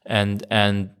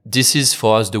 And this is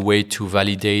for us the way to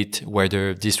validate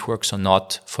whether this works or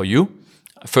not for you.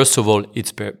 First of all,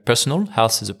 it's personal.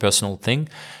 Health is a personal thing.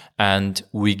 And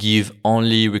we give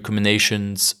only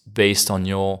recommendations based on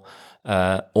your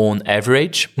own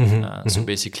average. So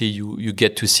basically you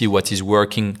get to see what is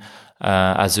working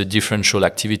as a differential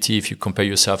activity if you compare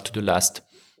yourself to the last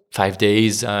 5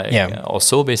 days or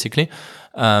so, basically.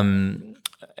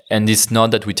 And it's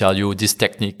not that we tell you this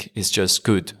technique is just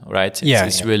good, right?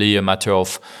 It's really a matter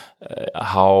of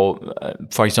how,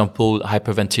 for example,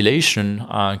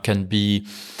 hyperventilation can be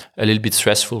a little bit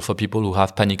stressful for people who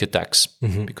have panic attacks,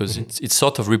 because it's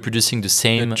sort of reproducing the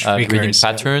same breathing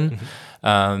pattern,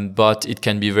 but it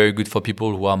can be very good for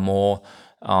people who are more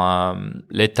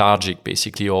lethargic,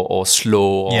 basically, or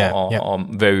slow, or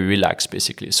very relaxed,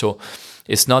 basically. So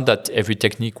it's not that every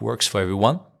technique works for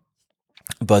everyone,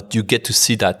 but you get to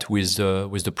see that with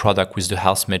the product, with the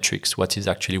health metrics, what is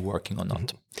actually working or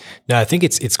not. No, I think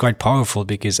it's quite powerful,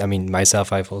 because I mean,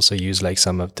 myself, I've also used like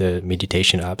some of the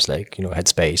meditation apps, like,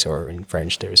 Headspace, or in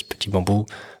French there's Petit Bambou.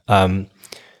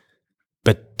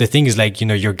 But the thing is, like,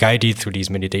 you're guided through these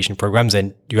meditation programs,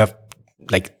 and you have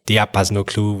like the app has no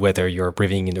clue whether you're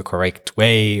breathing in the correct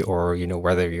way or,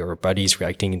 whether your body is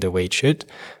reacting in the way it should.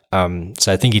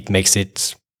 So I think it makes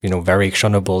it, very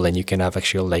actionable, and you can have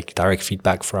actual like direct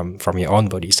feedback from your own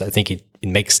body. So I think it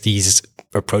makes these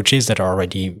approaches that are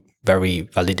already very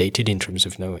validated in terms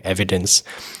of evidence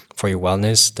for your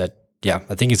wellness, that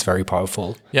I think it's very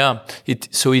powerful. Yeah,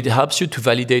 it helps you to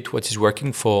validate what is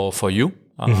working for you.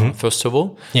 First of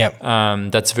all,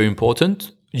 that's very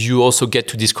important. You also get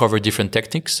to discover different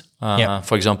techniques.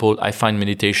 For example, I find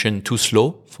meditation too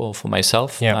slow for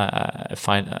myself. I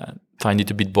find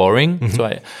it a bit boring,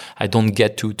 so I don't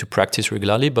get to practice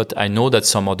regularly. But I know that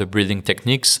some other breathing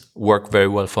techniques work very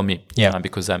well for me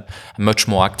because I'm much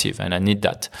more active and I need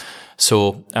that.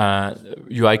 So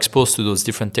you are exposed to those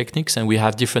different techniques, and we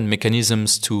have different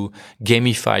mechanisms to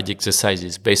gamify the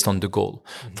exercises based on the goal.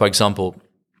 For example,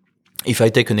 if I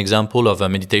take an example of a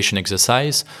meditation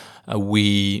exercise,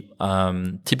 we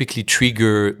typically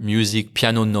trigger music,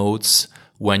 piano notes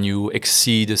when you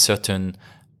exceed a certain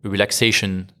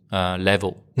relaxation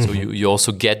level. So you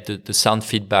also get the sound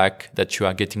feedback that you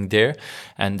are getting there.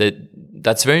 And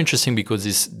that's very interesting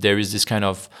because there is this kind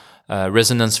of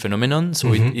resonance phenomenon.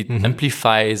 So it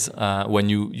amplifies when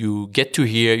you get to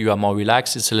hear, you are more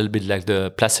relaxed. It's a little bit like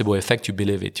the placebo effect. You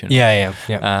believe it.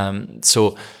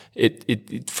 So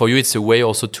it for you, it's a way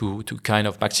also to kind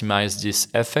of maximize this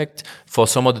effect. For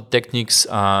some of the techniques,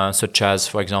 such as,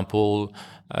 for example,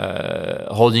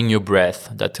 holding your breath,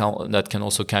 that can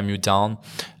also calm you down.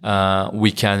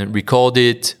 We can record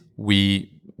it.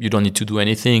 You don't need to do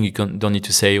anything. You don't need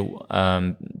to say,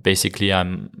 basically,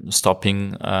 I'm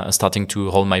starting to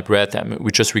hold my breath.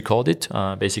 We just record it,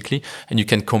 basically, and you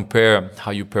can compare how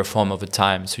you perform over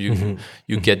time. So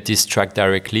you get this track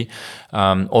directly.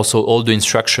 Also, all the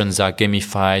instructions are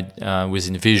gamified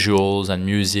within visuals and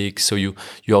music. So you're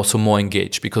also more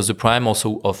engaged, because the prime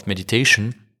also of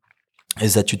meditation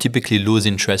is that you typically lose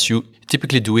interest. You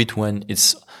typically do it when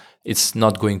it's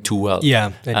not going too well.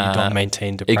 Yeah, and you don't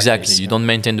maintain the practice. Exactly. You don't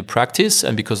maintain the practice,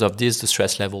 and because of this, the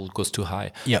stress level goes too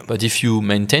high. Yeah. But if you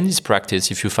maintain this practice,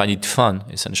 if you find it fun,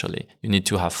 essentially, you need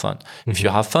to have fun. If you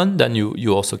have fun, then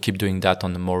you also keep doing that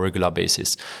on a more regular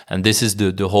basis. And this is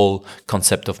the whole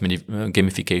concept of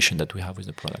gamification that we have with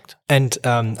the product. And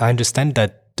I understand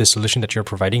that the solution that you're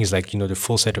providing is like, the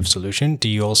full set of solution. Do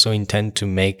you also intend to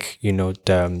make,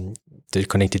 the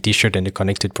connected t-shirt and the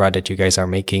connected bra that you guys are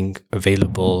making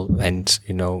available and,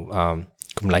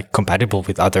 like compatible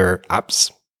with other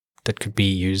apps that could be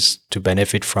used to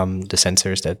benefit from the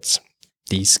sensors that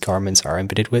these garments are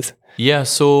embedded with? Yeah,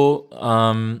 so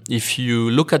if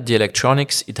you look at the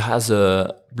electronics, it has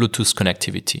a Bluetooth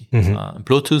connectivity.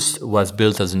 Bluetooth was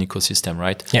built as an ecosystem,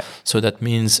 right? Yeah. So that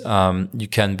means you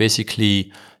can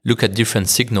basically look at different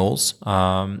signals,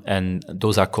 and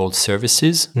those are called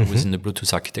services within the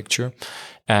Bluetooth architecture.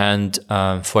 And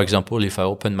for example, if I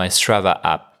open my Strava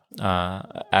app,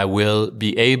 I will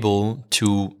be able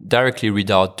to directly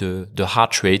read out the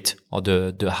heart rate or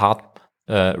the heart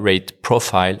rate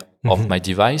profile of my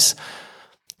device.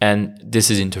 And this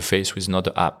is interfaced with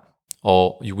another app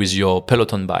or with your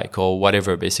Peloton bike or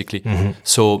whatever, basically.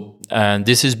 So, and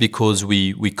this is because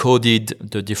we coded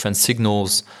the different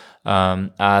signals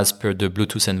as per the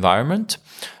Bluetooth environment.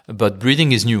 But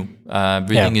breathing is new.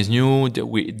 Is new.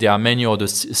 There are many other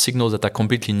signals that are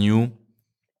completely new.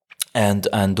 And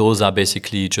those are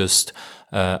basically just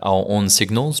our own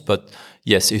signals. But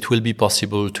yes, it will be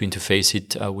possible to interface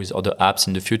it with other apps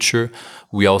in the future.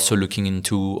 We are also looking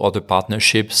into other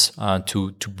partnerships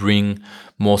to bring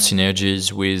more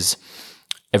synergies with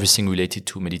everything related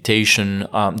to meditation.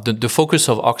 The focus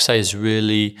of Oxa is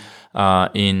really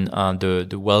in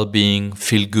the well-being,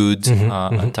 feel-good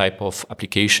type of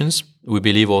applications. We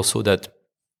believe also that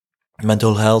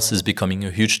mental health is becoming a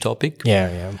huge topic.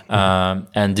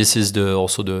 And this is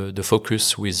also the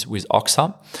focus with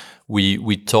Oxa.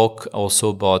 We talk also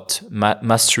about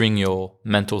mastering your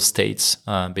mental states,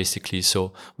 basically.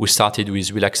 So we started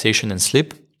with relaxation and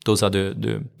sleep. Those are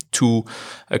the two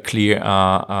clear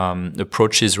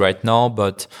approaches right now,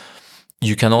 but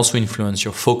you can also influence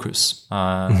your focus.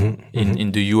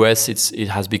 In the US, it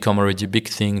has become already a big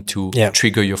thing to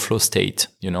trigger your flow state.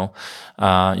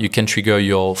 You can trigger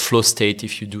your flow state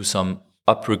if you do some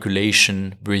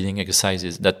upregulation breathing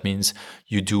exercises. That means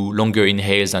you do longer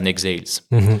inhales than exhales.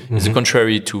 It's the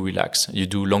contrary to relax. You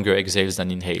do longer exhales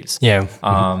than inhales.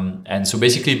 And so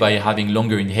basically by having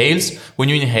longer inhales, when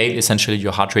you inhale, essentially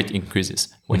your heart rate increases.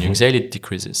 When you exhale, it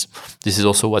decreases. This is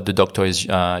also what the doctor is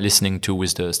listening to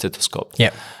with the stethoscope.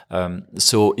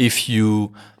 So if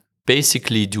you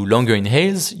basically do longer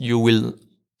inhales, you will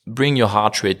bring your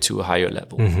heart rate to a higher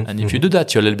level. And if you do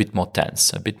that, you're a little bit more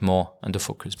tense, a bit more under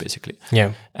focus, basically.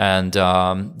 Yeah. And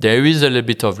there is a little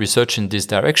bit of research in this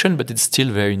direction, but it's still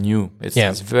very new.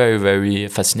 It's very, very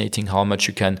fascinating how much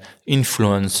you can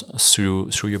influence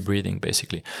through your breathing,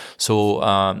 basically. So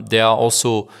there are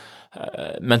also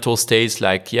mental states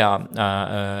like,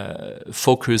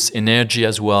 focus, energy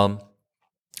as well.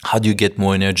 How do you get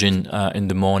more energy in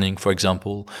the morning, for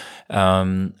example?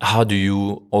 How do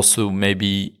you also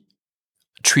maybe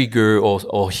trigger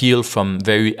or heal from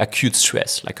very acute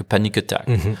stress, like a panic attack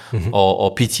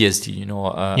or PTSD,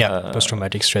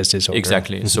 post-traumatic stress disorder.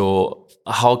 Exactly. So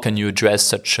how can you address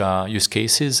such use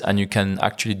cases? And you can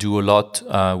actually do a lot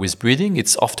with breathing.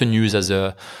 It's often used as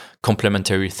a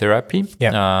complementary therapy.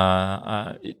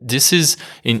 This is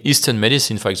in Eastern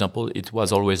medicine, for example, it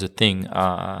was always a thing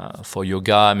for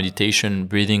yoga, meditation.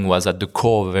 Breathing was at the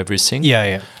core of everything.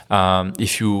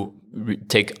 If you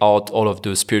take out all of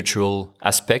the spiritual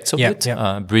aspects of it,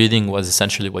 breathing was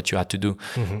essentially what you had to do.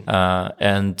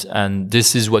 And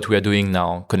this is what we are doing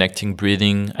now, connecting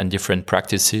breathing and different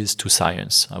practices to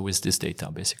science with this data,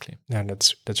 basically. Yeah,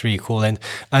 that's really cool. And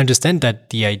I understand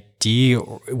that the idea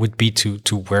would be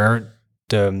to wear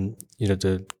the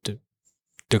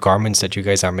garments that you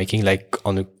guys are making like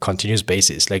on a continuous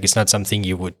basis. Like it's not something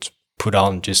you would put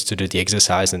on just to do the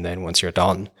exercise and then once you're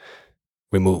done,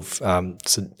 remove.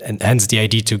 So and hence the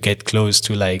idea to get close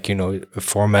to like, a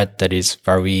format that is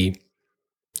very,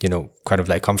 kind of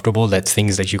like comfortable, that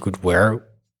things that you could wear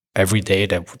every day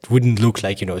that wouldn't look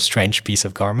like, a strange piece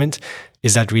of garment.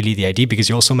 Is that really the idea? Because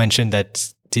you also mentioned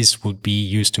that this would be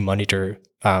used to monitor,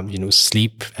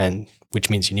 sleep, and which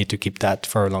means you need to keep that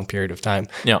for a long period of time.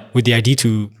 Yeah. With the idea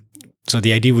so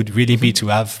the idea would really be to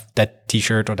have that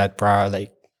t-shirt or that bra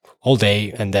like all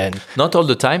day, and then not all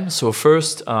the time. So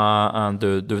first,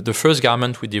 the first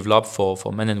garment we developed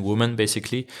for men and women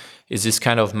basically is this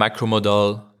kind of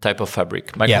micromodal type of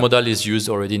fabric. Micromodal is used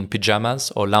already in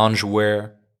pajamas or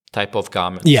loungewear type of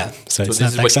garment. So this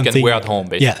is like what you can wear at home,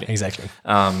 basically. Exactly.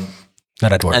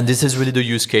 Not at work. And this is really the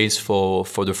use case for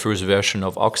the first version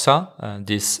of Oxa.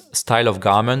 This style of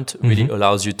garment really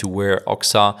allows you to wear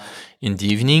Oxa in the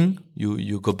evening.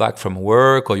 You go back from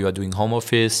work or you are doing home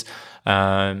office.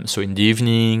 So in the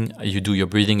evening, you do your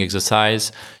breathing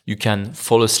exercise. You can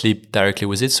fall asleep directly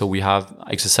with it. So we have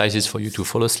exercises for you to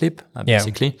fall asleep,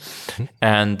 basically,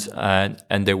 and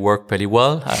they work pretty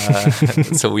well.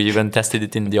 So we even tested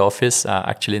it in the office,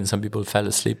 actually, and some people fell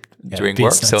asleep during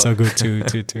work. So good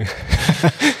to.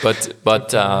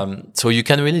 But so you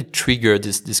can really trigger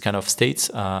this kind of states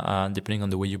depending on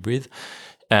the way you breathe,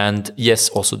 and yes,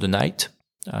 also the night.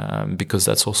 Because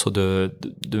that's also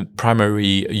the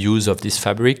primary use of this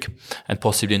fabric, and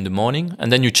possibly in the morning,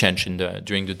 and then you change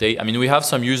during the day. I mean, we have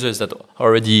some users that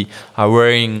already are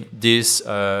wearing this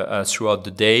throughout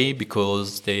the day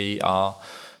because they are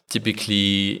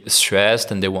typically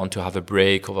stressed and they want to have a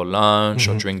break over lunch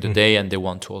or during the day, and they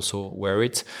want to also wear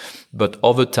it. But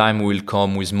over time, we will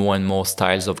come with more and more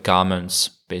styles of garments,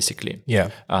 basically.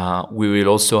 We will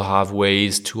also have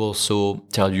ways to also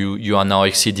tell you are now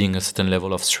exceeding a certain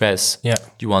level of stress.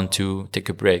 You want to take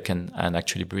a break and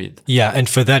actually breathe. And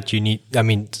for that you need,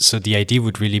 so the idea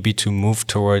would really be to move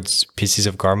towards pieces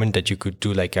of garment that you could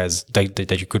do like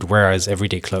that you could wear as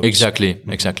everyday clothes.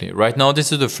 Exactly. Right now,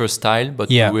 this is the first style, but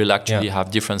we will actually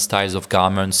have different styles of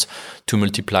garments to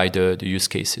multiply the use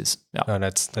cases. Oh,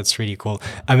 that's really cool.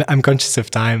 I'm conscious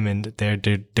of time, and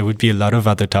there would be a lot of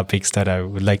other topics that I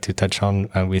would like to touch on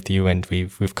with you, and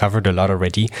we've covered a lot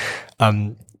already.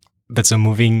 But so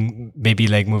moving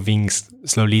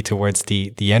slowly towards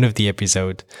the end of the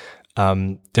episode,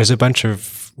 there's a bunch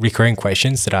of recurring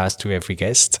questions that I ask to every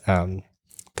guest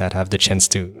that have the chance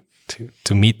to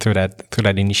meet through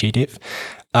that initiative.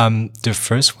 The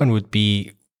first one would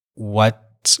be, what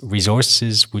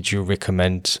resources would you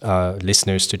recommend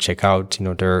listeners to check out in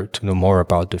order to know more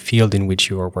about the field in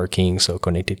which you are working, so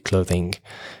connected clothing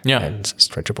and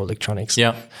stretchable electronics?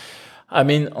 I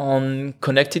mean, on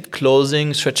connected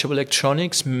clothing, stretchable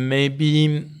electronics,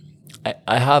 maybe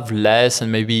I have less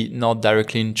and maybe not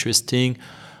directly interesting.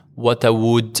 What I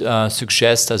would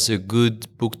suggest as a good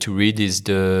book to read is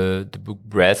the book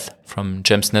Breath from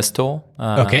James Nestor.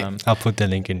 Okay, I'll put the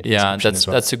link in.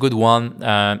 That's a good one.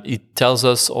 It tells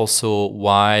us also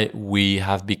why we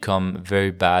have become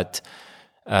very bad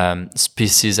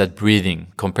species at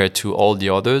breathing compared to all the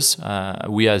others.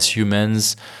 We as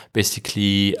humans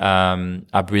basically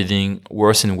are breathing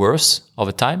worse and worse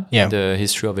over time in the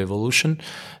history of evolution.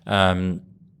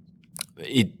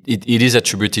 it is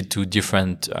attributed to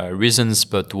different reasons,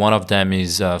 but one of them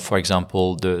is, for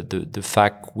example, the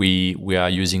fact we are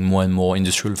using more and more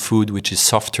industrial food, which is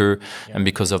softer, and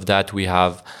because of that we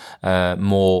have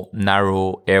more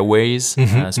narrow airways,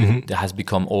 so it has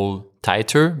become all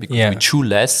tighter because we chew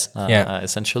less,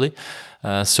 essentially.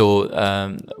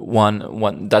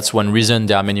 One that's one reason.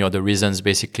 There are many other reasons,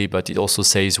 basically, but it also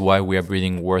says why we are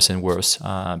breathing worse and worse.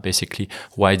 Basically,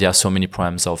 why there are so many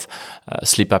problems of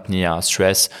sleep apnea,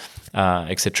 stress,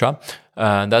 etc.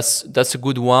 That's a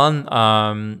good one.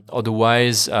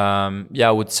 Otherwise,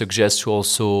 I would suggest to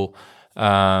also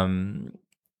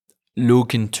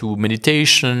look into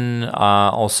meditation.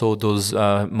 Also, those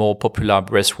more popular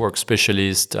breathwork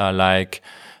specialists like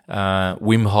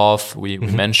Wim Hof, we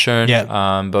mentioned,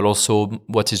 but also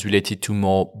what is related to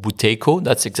more Buteyko.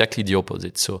 That's exactly the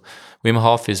opposite. So Wim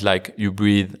Hof is like you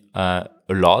breathe a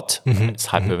lot, it's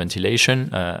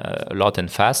hyperventilation, a lot and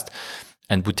fast.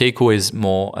 And Buteyko is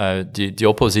more the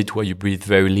opposite, where you breathe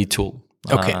very little.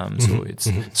 So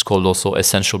it's called also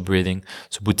essential breathing.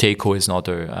 So Buteyko is not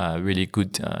a really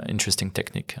good, interesting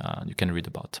technique you can read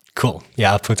about. Cool.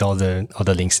 Yeah, I'll put all the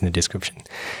links in the description.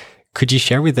 Could you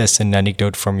share with us an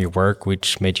anecdote from your work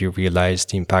which made you realize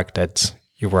the impact that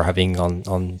you were having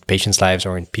on patients' lives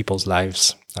or in people's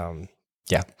lives? Of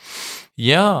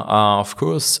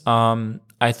course.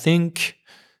 I think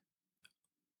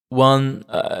one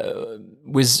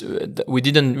we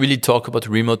didn't really talk about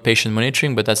remote patient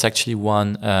monitoring, but that's actually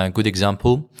one good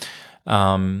example.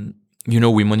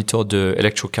 We monitored the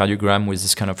electrocardiogram with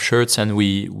this kind of shirts, and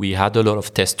we had a lot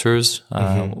of testers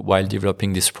while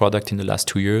developing this product in the last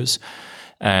 2 years.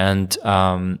 And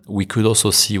we could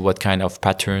also see what kind of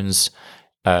patterns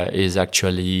is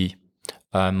actually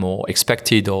more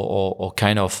expected or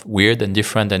kind of weird and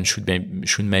different and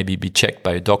should maybe be checked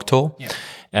by a doctor. Yeah.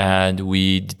 And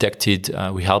we detected,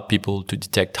 we helped people to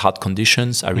detect heart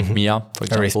conditions, arrhythmia, for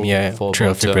example, for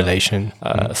atrial fibrillation,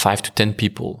 5 to 10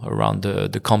 people around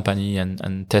the company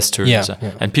and testers,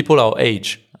 and people our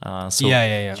age.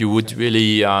 You would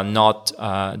really not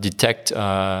detect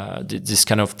this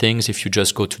kind of things if you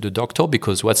just go to the doctor,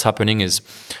 because what's happening is,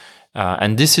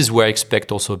 and this is where I expect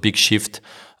also a big shift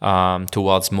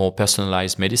towards more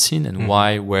personalized medicine, and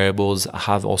why wearables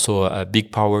have also a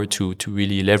big power to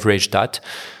really leverage that.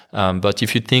 But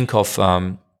if you think of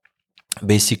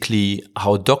basically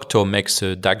how a doctor makes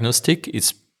a diagnostic,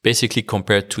 it's basically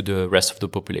compared to the rest of the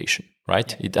population,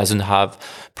 right? It doesn't have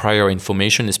prior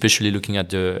information, especially looking at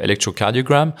the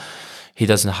electrocardiogram. He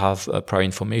doesn't have prior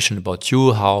information about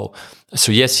you.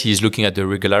 So yes, he's looking at the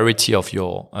regularity of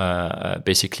your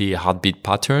basically heartbeat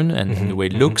pattern and the way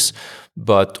it looks,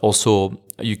 but also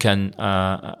you can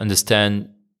understand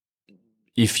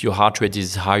if your heart rate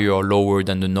is higher or lower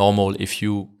than the normal, if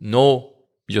you know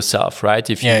yourself, right?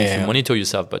 If you monitor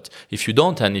yourself, but if you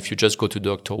don't, and if you just go to the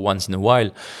doctor once in a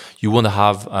while, you want to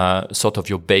have sort of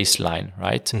your baseline,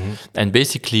 right? And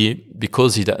basically,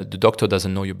 because the doctor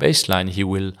doesn't know your baseline, he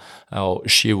will or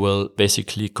she will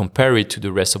basically compare it to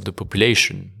the rest of the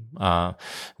population,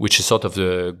 which is sort of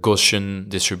the Gaussian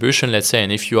distribution, let's say.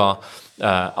 And if you are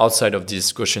outside of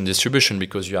this Gaussian distribution,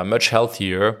 because you are much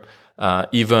healthier,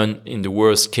 even in the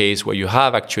worst case where you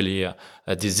have actually a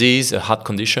disease, a heart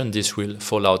condition, this will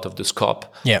fall out of the scope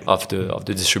of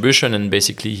the distribution, and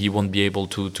basically he won't be able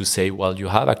to say, well, you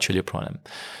have actually a problem.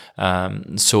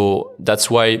 So that's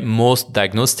why most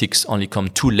diagnostics only come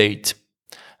too late,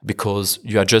 because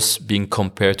you are just being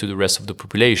compared to the rest of the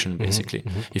population, basically.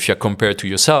 If you are compared to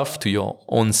yourself, to your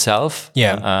own self,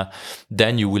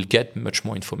 then you will get much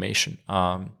more information.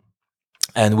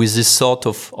 And with this sort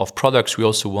of products, we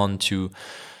also want to,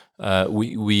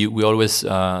 we always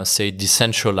say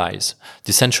decentralize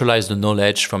the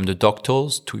knowledge from the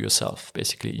doctors to yourself,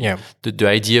 basically. The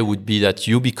idea would be that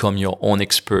you become your own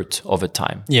expert over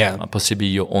time, possibly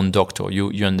your own doctor.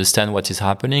 You understand what is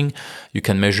happening, you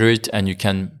can measure it, and you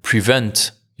can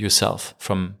prevent yourself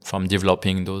from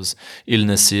developing those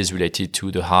illnesses related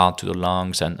to the heart, to the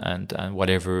lungs, and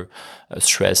whatever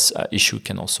stress issue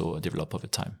can also develop over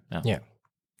time.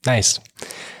 Nice.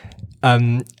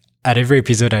 At every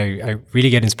episode, I really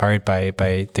get inspired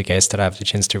by the guests that I have the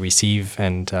chance to receive,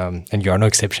 and you are no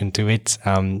exception to it.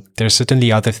 There's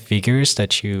certainly other figures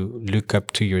that you look up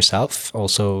to yourself,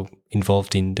 also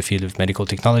involved in the field of medical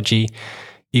technology.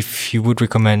 If you would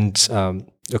recommend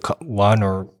one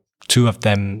or two of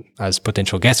them as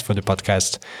potential guests for the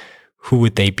podcast, who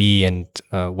would they be, and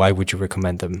why would you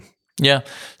recommend them? Yeah.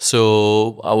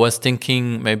 So I was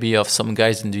thinking maybe of some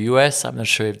guys in the US. I'm not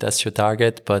sure if that's your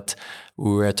target, but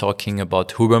we were talking about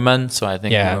Huberman. So I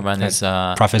think Huberman is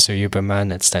Professor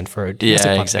Huberman at Stanford. He has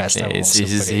a podcast.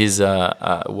 Exactly. He's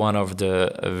one of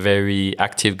the very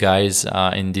active guys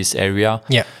in this area.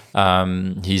 Yeah.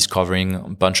 He's covering a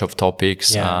bunch of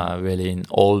topics, really in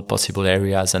all possible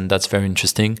areas, and that's very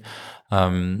interesting.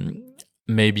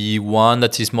 Maybe one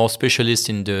that is more specialist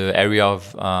in the area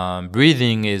of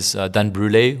breathing is Dan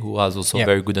Brulé, who has also a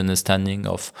very good understanding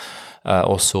of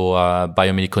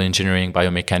biomedical engineering,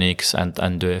 biomechanics,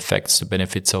 and the effects, the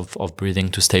benefits of breathing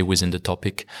to stay within the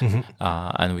topic.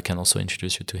 And we can also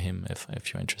introduce you to him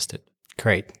if you're interested.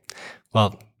 Great.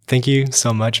 Well, thank you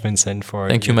so much, Vincent, for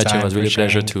Thank you, Mathieu. It was really a sharing.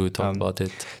 pleasure to talk about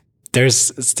it.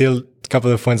 There's still a couple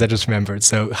of points I just remembered.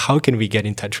 So how can we get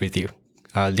in touch with you?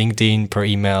 LinkedIn, per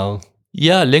email?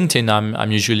 Yeah, LinkedIn.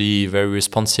 I'm usually very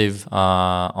responsive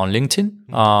on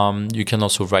LinkedIn. You can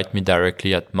also write me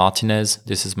directly at Martinez.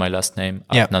 This is my last name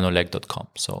at nanoleq.com.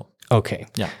 So okay.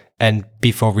 Yeah. And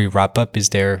before we wrap up, is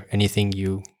there anything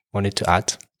you wanted to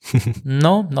add?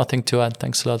 No, nothing to add.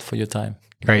 Thanks a lot for your time.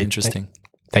 Very Very interesting.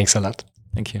 Thanks a lot.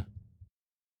 Thank you.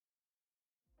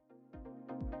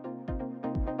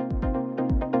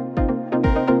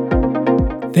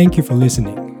 Thank you for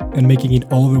listening and making it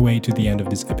all the way to the end of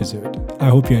this episode. I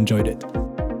hope you enjoyed it.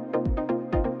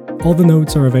 All the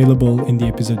notes are available in the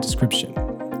episode description.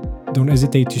 Don't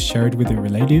hesitate to share it with your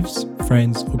relatives,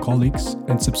 friends, or colleagues,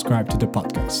 and subscribe to the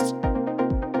podcast.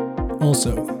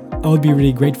 Also, I would be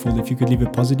really grateful if you could leave a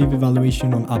positive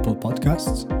evaluation on Apple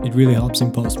Podcasts. It really helps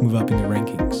Impulse move up in the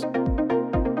rankings.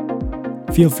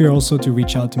 Feel free also to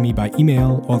reach out to me by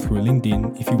email or through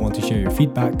LinkedIn if you want to share your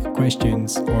feedback,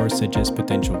 questions, or suggest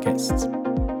potential guests.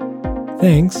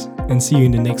 Thanks, and see you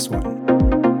in the next one.